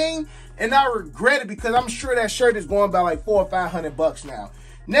 2016, and I regret it because I'm sure that shirt is going by like $400 or $500 now.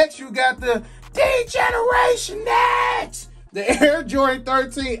 Next, you got the D-Generation X, the Air Jordan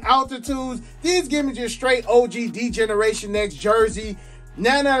 13 Altitudes. These give me just straight OG D-Generation X jersey.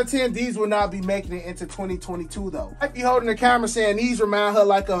 9 out of 10, these will not be making it into 2022 though. I be holding the camera saying these remind her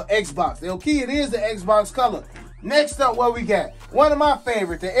like a Xbox. Okay, it is the Xbox color. Next up, what we got? One of my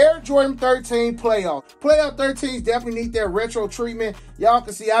favorites, the Air Jordan 13 Playoff. Playoff 13s definitely need their retro treatment. Y'all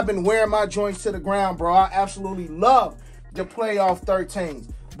can see I've been wearing my joints to the ground, bro. I absolutely love the Playoff 13s.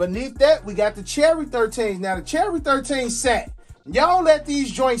 Beneath that, we got the Cherry 13s. Now, the Cherry 13 set. Y'all let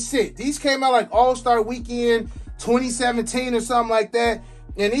these joints sit. These came out like All-Star Weekend 2017 or something like that.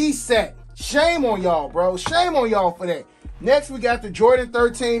 And these set. Shame on y'all, bro. Shame on y'all for that. Next, we got the Jordan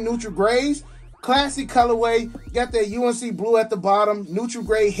 13 Neutral Grays. Classic colorway. Got that UNC blue at the bottom. Neutral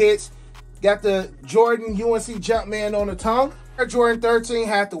gray hits. Got the Jordan UNC Jumpman on the tongue. Jordan 13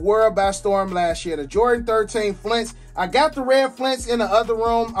 had the world by storm last year. The Jordan 13 Flints. I got the red Flints in the other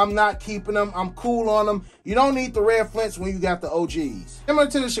room. I'm not keeping them. I'm cool on them. You don't need the red Flints when you got the OGs. Similar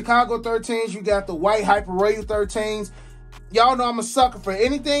to the Chicago 13s, you got the white Hyper Royal 13s. Y'all know I'm a sucker for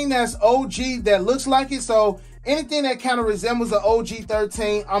anything that's OG that looks like it. So anything that kind of resembles an OG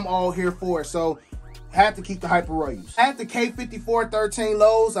 13, I'm all here for it. So had to keep the Hyper Royals. I had the K54 13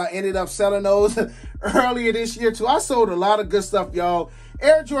 lows. I ended up selling those earlier this year too. I sold a lot of good stuff, y'all.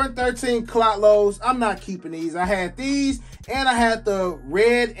 Air Jordan 13 clot lows. I'm not keeping these. I had these, and I had the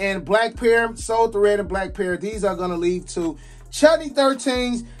red and black pair. Sold the red and black pair. These are gonna leave to Chutney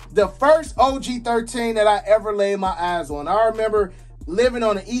 13s. The first OG 13 that I ever laid my eyes on. I remember living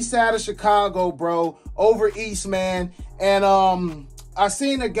on the east side of Chicago, bro, over east, man. And I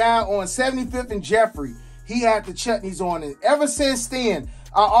seen a guy on 75th and Jeffrey. He had the Chutneys on it. Ever since then,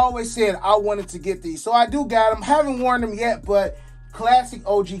 I always said I wanted to get these. So I do got them. Haven't worn them yet, but classic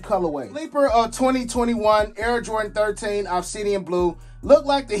OG colorway. Sleeper of 2021 Air Jordan 13 Obsidian Blue. Look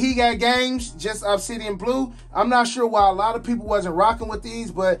like the He Got Games, just Obsidian Blue. I'm not sure why a lot of people wasn't rocking with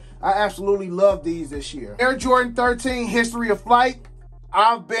these, but I absolutely love these this year. Air Jordan 13 History of Flight.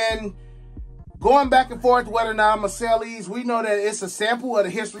 I've been going back and forth whether or not I'm going to sell these. We know that it's a sample of the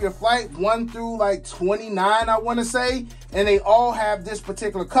History of Flight, 1 through like 29, I want to say. And they all have this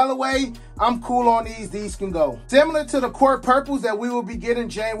particular colorway. I'm cool on these. These can go. Similar to the Court Purples that we will be getting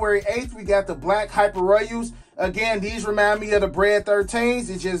January 8th, we got the Black Hyper Royals. Again, these remind me of the Bread 13s.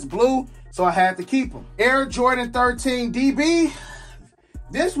 It's just blue, so I had to keep them. Air Jordan 13 DB.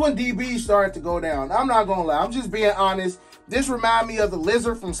 This one DB started to go down. I'm not going to lie. I'm just being honest. This remind me of the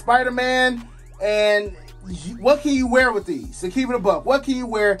Lizard from Spider-Man. And what can you wear with these? So keep it a buck. What can you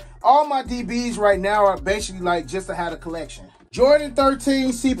wear? All my DBs right now are basically like just to have a collection. Jordan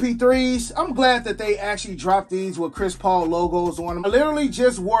 13 CP3s. I'm glad that they actually dropped these with Chris Paul logos on them. I literally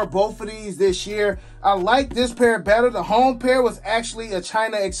just wore both of these this year. I like this pair better. The home pair was actually a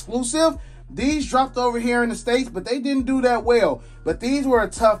China exclusive. These dropped over here in the States, but they didn't do that well. But these were a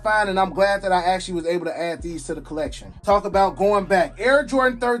tough find, and I'm glad that I actually was able to add these to the collection. Talk about going back. Air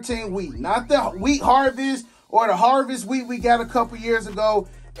Jordan 13 wheat. Not the wheat harvest or the harvest wheat we got a couple years ago.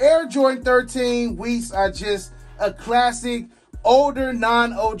 Air Jordan 13 wheats are just a classic older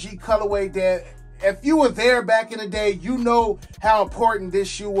non-OG colorway that if you were there back in the day, you know how important this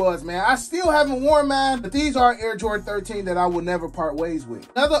shoe was, man. I still haven't worn mine, but these are Air Jordan 13 that I will never part ways with.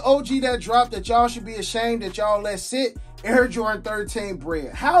 Another OG that dropped that y'all should be ashamed that y'all let sit, Air Jordan 13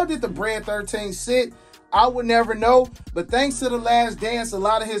 Bread. How did the Bread 13 sit? I would never know, but thanks to The Last Dance, a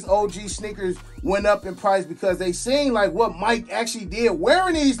lot of his OG sneakers went up in price because they seen like what Mike actually did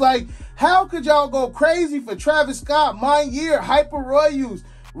wearing these. Like, how could y'all go crazy for Travis Scott, My Year, Hyper Royals,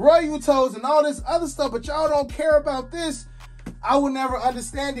 Royal Toes, and all this other stuff, but y'all don't care about this? I would never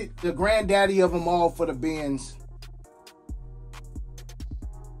understand it. The granddaddy of them all for the Benz.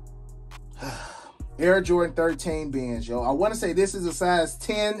 Air Jordan 13 Benz, yo. I want to say this is a size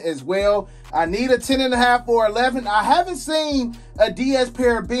 10 as well. I need a 10.5 or 11. I haven't seen a DS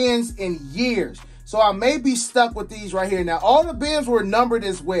pair of Benz in years, so I may be stuck with these right here. Now, all the Benz were numbered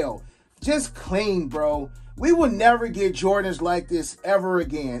as well. Just clean, bro. We will never get Jordans like this ever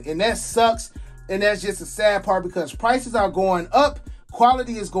again, and that sucks, and that's just a sad part because prices are going up,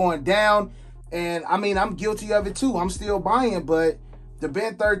 quality is going down, and I mean, I'm guilty of it too. I'm still buying, but the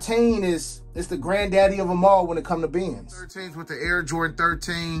Ben 13 it's the granddaddy of them all when it comes to Benz. 13s with the Air Jordan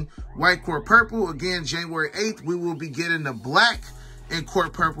 13 white court purple. Again, January 8th, we will be getting the black and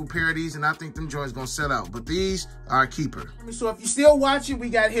court purple pair of these, and I think them joints gonna sell out. But these are a keeper. So if you're still watching, we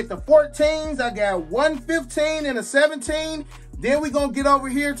got hit the 14s. I got one 15 and a 17. Then we gonna get over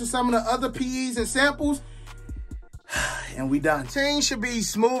here to some of the other PEs and samples. And we done. 14 should be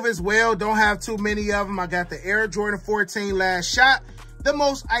smooth as well. Don't have too many of them. I got the Air Jordan 14 Last Shot, the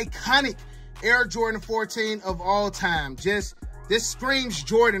most iconic Air Jordan 14 of all time. Just, this screams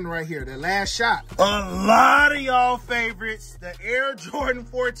Jordan right here, the Last Shot. A lot of y'all favorites, the Air Jordan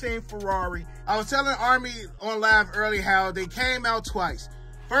 14 Ferrari. I was telling Army on live earlier how they came out twice.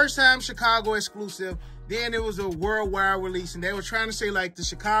 First time Chicago exclusive, then it was a worldwide release, and they were trying to say like the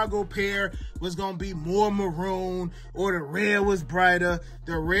Chicago pair was gonna be more maroon, or the red was brighter,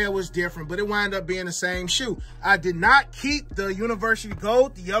 the red was different, but it wound up being the same shoe. I did not keep the University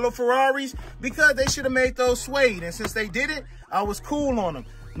Gold, the yellow Ferraris, because they should have made those suede, and since they didn't, I was cool on them.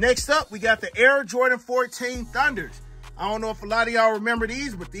 Next up, we got the Air Jordan 14 Thunders. I don't know if a lot of y'all remember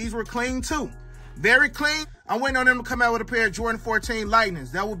these, but these were clean too. Very clean. I'm waiting on them to come out with a pair of Jordan 14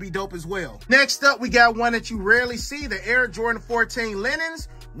 Lightnings. That would be dope as well. Next up, we got one that you rarely see, the Air Jordan 14 Linens.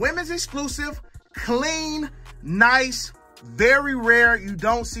 Women's exclusive, clean, nice, very rare. You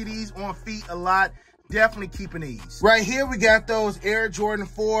don't see these on feet a lot. Definitely keeping these. Right here, we got those Air Jordan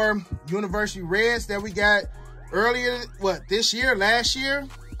 4 University Reds that we got earlier, what, this year, last year?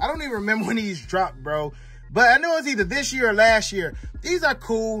 I don't even remember when these dropped, bro. But I know it's either this year or last year. These are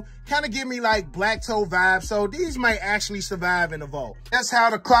cool. Kind of give me like black toe vibes. So these might actually survive in the vault. That's how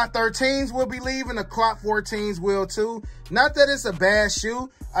the Clock 13s will be leaving. The Clock 14s will too. Not that it's a bad shoe.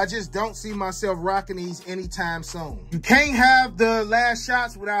 I just don't see myself rocking these anytime soon. You can't have the Last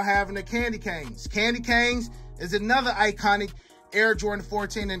Shots without having the Candy Canes. Candy Canes is another iconic Air Jordan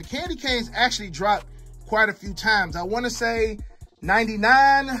 14. And the Candy Canes actually dropped quite a few times. I want to say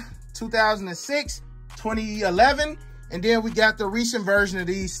 99, 2006, 2011, and then we got the recent version of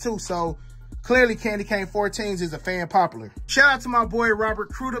these too. So clearly Candy Cane 14s is a fan popular. Shout out to my boy Robert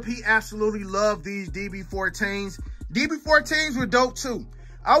Crudup. He absolutely loved these DB14s. DB14s were dope too.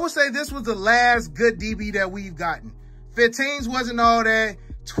 I would say this was the last good DB that we've gotten. 15s wasn't all that.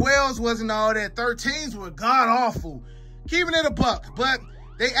 12s wasn't all that. 13s were god awful. Keeping it a buck, but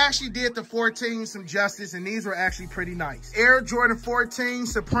they actually did the 14s some justice, and these were actually pretty nice. Air Jordan 14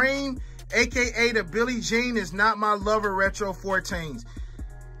 Supreme, AKA the Billie Jean Is Not My Lover Retro 14s.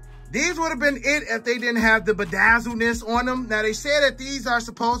 These would have been it if they didn't have the bedazzleness on them. Now, they said that these are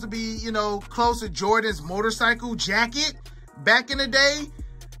supposed to be, you know, close to Jordan's motorcycle jacket back in the day.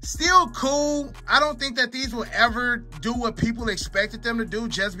 Still cool. I don't think that these will ever do what people expected them to do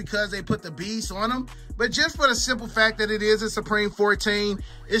just because they put the beast on them. But just for the simple fact that it is a Supreme 14,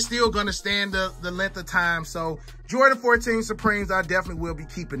 it's still going to stand the length of time. So Jordan 14 Supremes, I definitely will be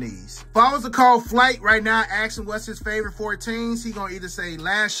keeping these. If I was to call Flight right now, asking what's his favorite 14s, he going to either say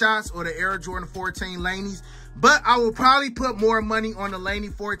Last Shots or the Air Jordan 14 Laneys. But I will probably put more money on the Laney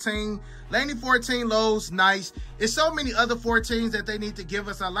 14. Laney 14 Low's nice. There's so many other 14s that they need to give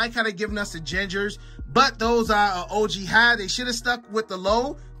us. I like how they're giving us the Gingers, but those are OG high. They should have stuck with the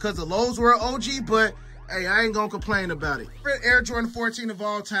low because the lows were OG, but hey, I ain't gonna complain about it. Air Jordan 14 of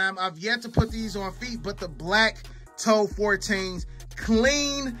all time. I've yet to put these on feet, but the black toe 14s,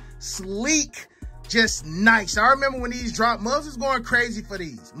 clean, sleek, just nice. I remember when these dropped, Mubs was going crazy for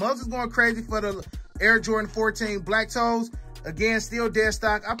these. Mubs was going crazy for the Air Jordan 14 black toes. Again, still dead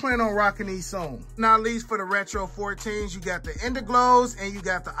stock. I plan on rocking these soon. Not least for the Retro 14s, you got the Indiglows and you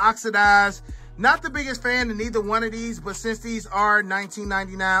got the Oxidized. Not the biggest fan of neither one of these, but since these are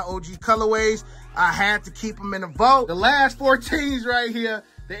 1999 OG colorways, I had to keep them in the vault. The last 14s right here,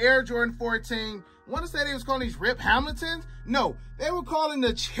 the Air Jordan 14. I want to say they was calling these Rip Hamiltons. No, they were calling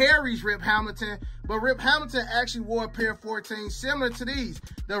the Cherries Rip Hamilton, but Rip Hamilton actually wore a pair of 14s similar to these.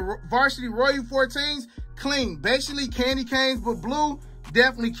 The Varsity Royal 14s, clean. Basically candy canes, but blue.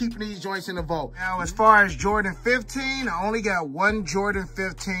 Definitely keeping these joints in the vault. Now, as far as Jordan 15, I only got one Jordan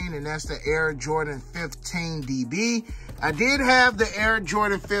 15, and that's the Air Jordan 15 DB. I did have the Air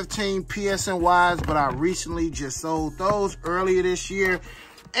Jordan 15 PSNYs, but I recently just sold those earlier this year.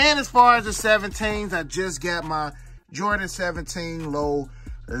 And as far as the 17s, I just got my Jordan 17 Low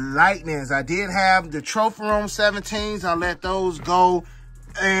Lightnings. I did have the Trophy Room 17s. I let those go.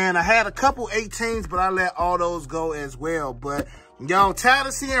 And I had a couple 18s, but I let all those go as well. But y'all tired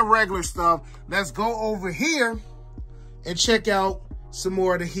of seeing regular stuff. Let's go over here and check out some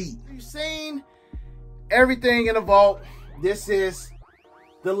more of the heat. You've seen everything in the vault. This is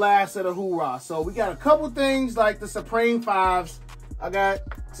the last of the hoorah. So we got a couple things like the Supreme 5s. I got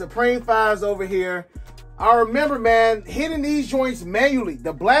Supreme 5s over here. I remember, man, hitting these joints manually.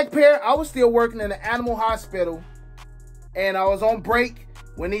 The black pair, I was still working in the animal hospital. And I was on break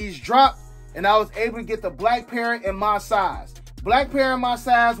when these dropped. And I was able to get the black pair in my size. Black pair in my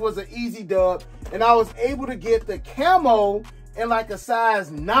size was an easy dub. And I was able to get the camo in like a size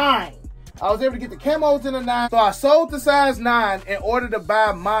 9. I was able to get the camos in a 9. So I sold the size 9 in order to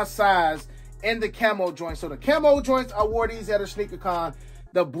buy my size in the camo joints. So the camo joints, I wore these at a sneaker con.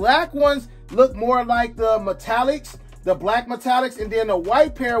 The black ones look more like the metallics, the black metallics. And then the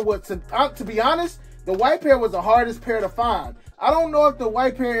white pair was, to be honest, the white pair was the hardest pair to find. I don't know if the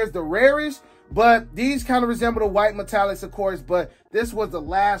white pair is the rarest, but these kind of resemble the white metallics, of course, but this was the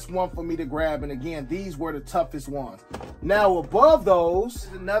last one for me to grab. And again, these were the toughest ones. Now, above those,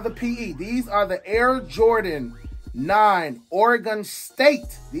 another PE. These are the Air Jordan 9 Oregon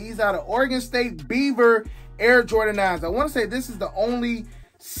State. These are the Oregon State Beaver Air Jordan 9s. I want to say this is the only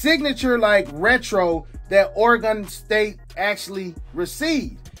signature, like, retro that Oregon State actually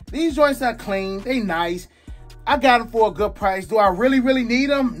received. These joints are clean. They nice. I got them for a good price. Do I really, really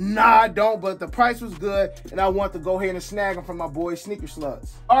need them? Nah, I don't, but the price was good, and I want to go ahead and snag them from my boy Sneaker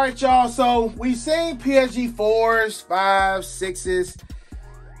Sluts. All right, y'all, so we've seen PSG 4s, 5s, 6s,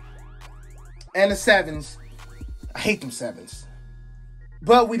 and the 7s. I hate them 7s.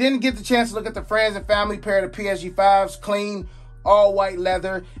 But we didn't get the chance to look at the friends and family pair of the PSG 5s, clean, all white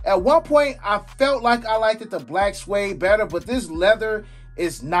leather. At one point, I felt like I liked it the black suede better, but this leather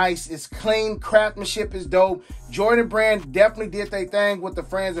is nice. It's clean. Craftsmanship is dope. Jordan Brand definitely did their thing with the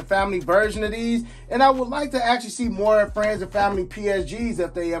friends and family version of these. And I would like to actually see more friends and family PSGs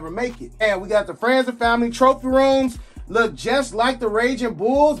if they ever make it. And we got the friends and family trophy rooms. Look just like the Raging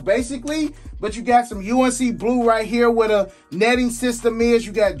Bulls, basically. But you got some UNC blue right here where the netting system is.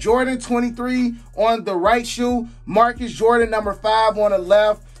 You got Jordan 23 on the right shoe. Marcus Jordan number 5 on the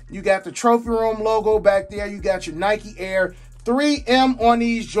left. You got the trophy room logo back there. You got your Nike Air 3M on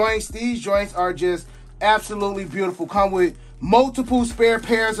these joints. These joints are just absolutely beautiful. Come with multiple spare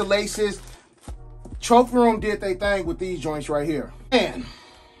pairs of laces. Trophy Room did their thing with these joints right here. Man,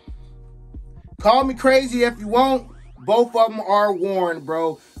 call me crazy if you want. Both of them are worn,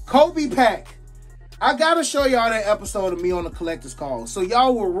 bro. Kobe Pack. I gotta show y'all that episode of me on the Collector's Call, so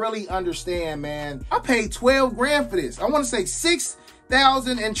y'all will really understand, man. I paid 12 grand for this. I want to say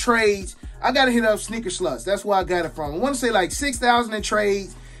 6,000 in trades. I gotta hit up Sneaker Sluts. That's where I got it from. I want to say like 6,000 in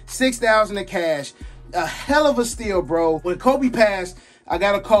trades, 6,000 in cash. A hell of a steal, bro. When Kobe passed, I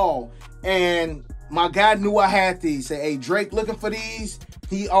got a call, and my guy knew I had these. Say, hey, Drake looking for these.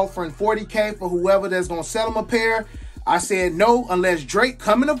 He offering 40K for whoever that's gonna sell him a pair. I said no, unless Drake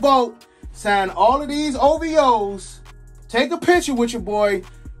come in the vault, sign all of these OVOs, take a picture with your boy.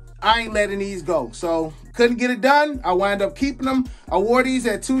 I ain't letting these go. So couldn't get it done. I wound up keeping them. I wore these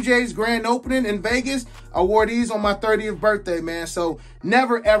at 2J's grand opening in Vegas. I wore these on my 30th birthday, man. So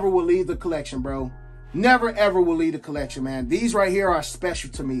never ever will leave the collection, bro. Never ever will leave the collection, man. These right here are special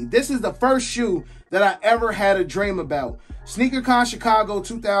to me. This is the first shoe that I ever had a dream about. SneakerCon Chicago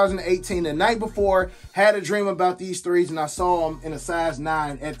 2018, the night before, had a dream about these threes, and I saw them in a size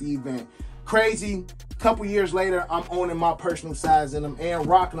 9 at the event. Crazy. Couple years later, I'm owning my personal size in them and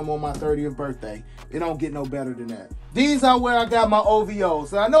rocking them on my 30th birthday. It don't get no better than that. These are where I got my OVOs.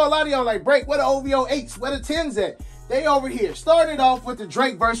 So I know a lot of y'all like, Break, where the OVO 8s, where the 10s at? They over here. Started off with the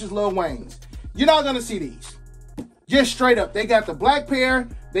Drake versus Lil Wayne's. You're not going to see these. Just straight up. They got the black pair.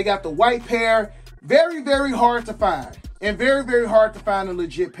 They got the white pair. Very, very hard to find. and very, very hard to find a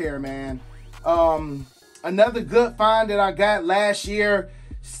legit pair, man. Another good find that I got last year.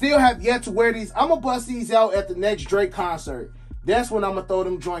 Still have yet to wear these. I'm going to bust these out at the next Drake concert. That's when I'm going to throw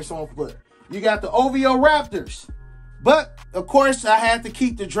them joints on foot. You got the OVO Raptors. But, of course, I had to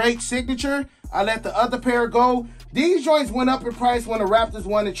keep the Drake signature. I let the other pair go. These joints went up in price when the Raptors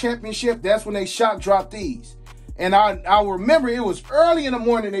won the championship. That's when they shock dropped these. And I remember it was early in the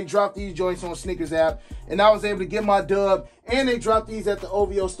morning they dropped these joints on Sneakers app. And I was able to get my dub. And they dropped these at the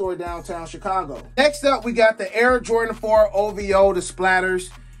OVO store downtown Chicago. Next up, we got the Air Jordan 4 OVO, the splatters.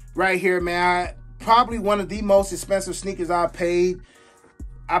 Right here, man. Probably one of the most expensive sneakers I paid.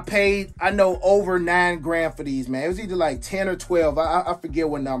 I know, over $9 grand for these, man. It was either like 10 or 12. I forget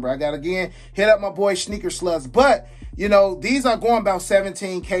what number. I got, again, hit up my boy Sneaker Sluts. But, you know, these are going about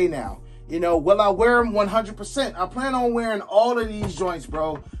 17K now. You know, will I wear them 100%? I plan on wearing all of these joints,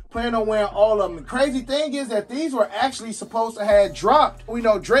 bro. Plan on wearing all of them. The crazy thing is that these were actually supposed to have dropped. We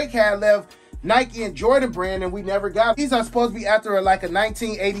know Drake had left Nike and Jordan brand, and we never got. These are supposed to be after like a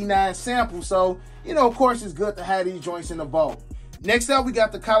 1989 sample. So, you know, of course, it's good to have these joints in the vault. Next up, we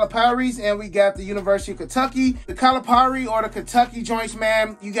got the Calipari's and we got the University of Kentucky. The Calipari or the Kentucky joints,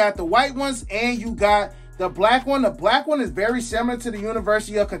 man, you got the white ones and you got the black one. The black one is very similar to the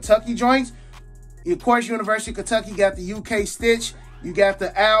University of Kentucky joints. Of course, University of Kentucky got the UK stitch. You got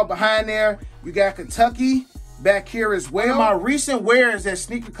the owl behind there. You got Kentucky back here as well. My recent wears at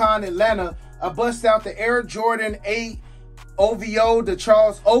SneakerCon Atlanta, I bust out the Air Jordan 8 OVO, the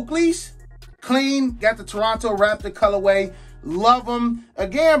Charles Oakleys. Clean, got the Toronto Raptor colorway. Love them.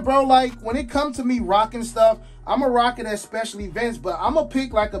 Again, bro, like, when it comes to me rocking stuff, I'm going to rock it at special events, but I'm going to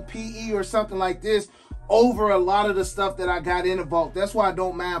pick like a PE or something like this over a lot of the stuff that I got in the vault. That's why I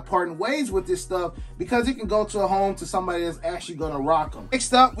don't mind parting ways with this stuff, because it can go to a home to somebody that's actually going to rock them.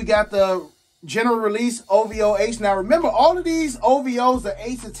 Next up, we got the general release OVO 8s. Now, remember, all of these OVOs, the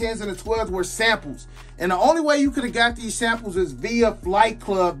 8s, the 10s, and the 12s were samples. And the only way you could have got these samples is via Flight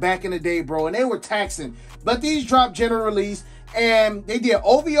Club back in the day, bro. And they were taxing. But these dropped general release, and they did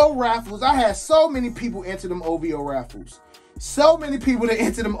OVO raffles. I had so many people enter them OVO raffles. So many people that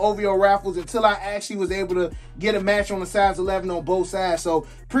entered them OVO raffles until I actually was able to get a match on the size 11 on both sides. So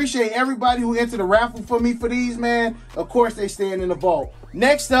appreciate everybody who entered the raffle for me for these, man. Of course, they stand in the vault.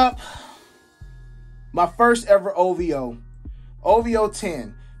 Next up, my first ever OVO, OVO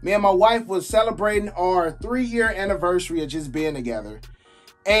 10. Me and my wife was celebrating our 3-year anniversary of just being together.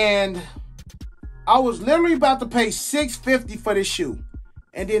 And I was literally about to pay $650 for this shoe.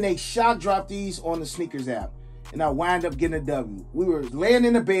 And then they shock dropped these on the Sneakers app. And I wind up getting a W. We were laying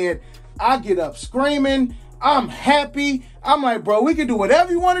in the bed. I get up screaming. I'm happy. I'm like, bro, we can do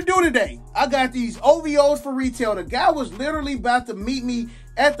whatever you want to do today. I got these OVOs for retail. The guy was literally about to meet me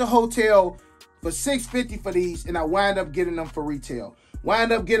at the hotel for $650 for these. And I wind up getting them for retail.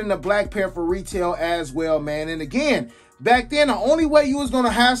 Wind up getting a black pair for retail as well, man. And again, back then, the only way you was going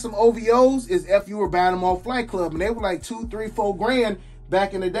to have some OVOs is if you were buying them off Flight Club. And they were like $2, $3, $4 grand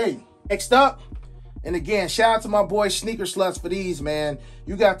back in the day. Next up, and again, shout out to my boy Sneaker Sluts for these, man.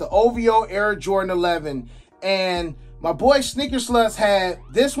 You got the OVO Air Jordan 11. And my boy Sneaker Sluts had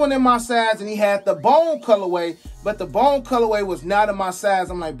this one in my size, and he had the bone colorway. But the bone colorway was not in my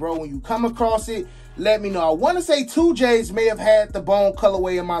size. I'm like, bro, when you come across it, let me know. I want to say 2Js may have had the bone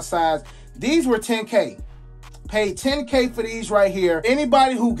colorway in my size. These were 10K. Paid 10K for these right here.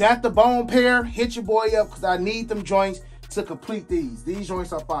 Anybody who got the bone pair, hit your boy up, because I need them joints to complete these. These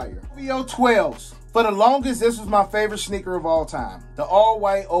joints are fire. OVO 12s. For the longest, this was my favorite sneaker of all time. The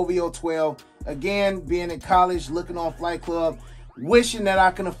all-white OVO 12. Again, being in college, looking on Flight Club, wishing that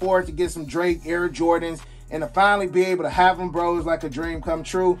I can afford to get some Drake Air Jordans, and to finally be able to have them, bro, is like a dream come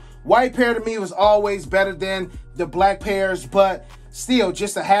true. White pair to me was always better than the black pairs, but still,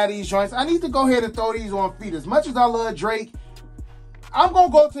 just to have these joints, I need to go ahead and throw these on feet. As much as I love Drake, I'm going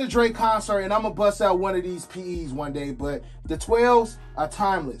to go to the Drake concert and I'm going to bust out one of these PEs one day, but the 12s are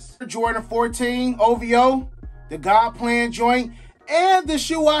timeless. Jordan 14 OVO, the God Plan joint, and the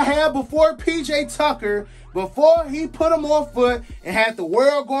shoe I had before PJ Tucker, before he put them on foot and had the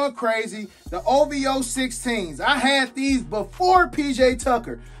world going crazy, the OVO 16s. I had these before PJ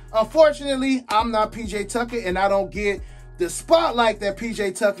Tucker. Unfortunately, I'm not PJ Tucker and I don't get the spotlight that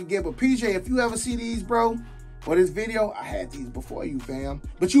PJ Tucker get. But PJ, if you ever see these, bro, or this video, I had these before you, fam.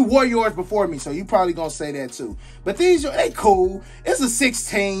 But you wore yours before me, so you probably gonna say that too. But these, they cool. It's a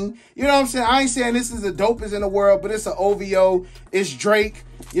 16. You know what I'm saying? I ain't saying this is the dopest in the world, but it's an OVO. It's Drake.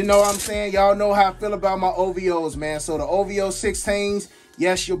 You know what I'm saying? Y'all know how I feel about my OVOs, man. So the OVO 16s,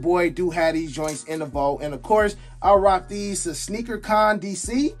 yes, your boy do have these joints in the vault. And of course, I'll rock these to SneakerCon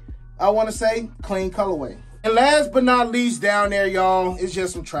DC. I want to say clean colorway. And last but not least down there, y'all, is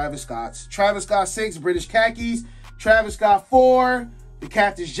just some Travis Scotts. Travis Scott 6 British khakis, Travis Scott 4, the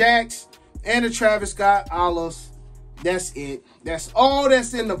Cactus Jacks, and the Travis Scott Olives. That's it. That's all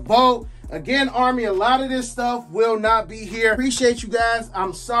that's in the boat. Again, Army, a lot of this stuff will not be here. Appreciate you guys.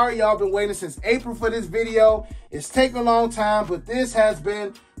 I'm sorry y'all been waiting since April for this video. It's taken a long time, but this has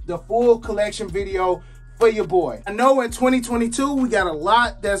been the full collection video for your boy. I know in 2022, we got a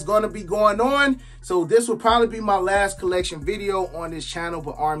lot that's going to be going on. So this will probably be my last collection video on this channel.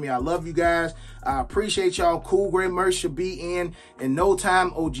 But Army, I love you guys. I appreciate y'all. Cool Gray merch should be in no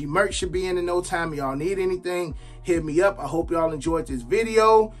time. OG merch should be in no time. Y'all need anything, hit me up. I hope y'all enjoyed this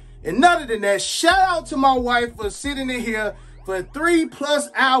video. And other than that, shout out to my wife for sitting in here for 3+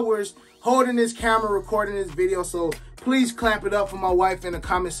 hours holding this camera, recording this video. So please clap it up for my wife in the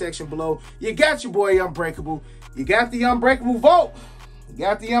comment section below. You got your boy Unbreakable. You got the Unbreakable vote. You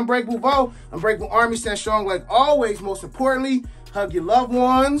got the Unbreakable vote. Unbreakable Army, stand strong like always. Most importantly, hug your loved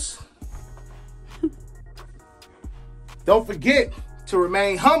ones. Don't forget to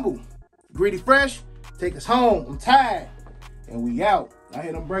remain humble. Greedy Fresh, take us home. I'm tired. And we out. I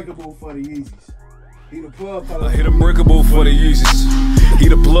hit Unbreakable for the Yeezys. He the plug. I hit Unbreakable for the Yeezys. He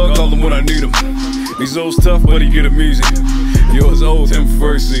the plug, call him when I need him. These old tough, but he get him easy. Yours old, him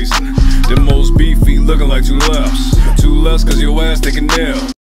first season. Them most beefy, looking like 2 lefts. 2 less, cause your ass taking nail.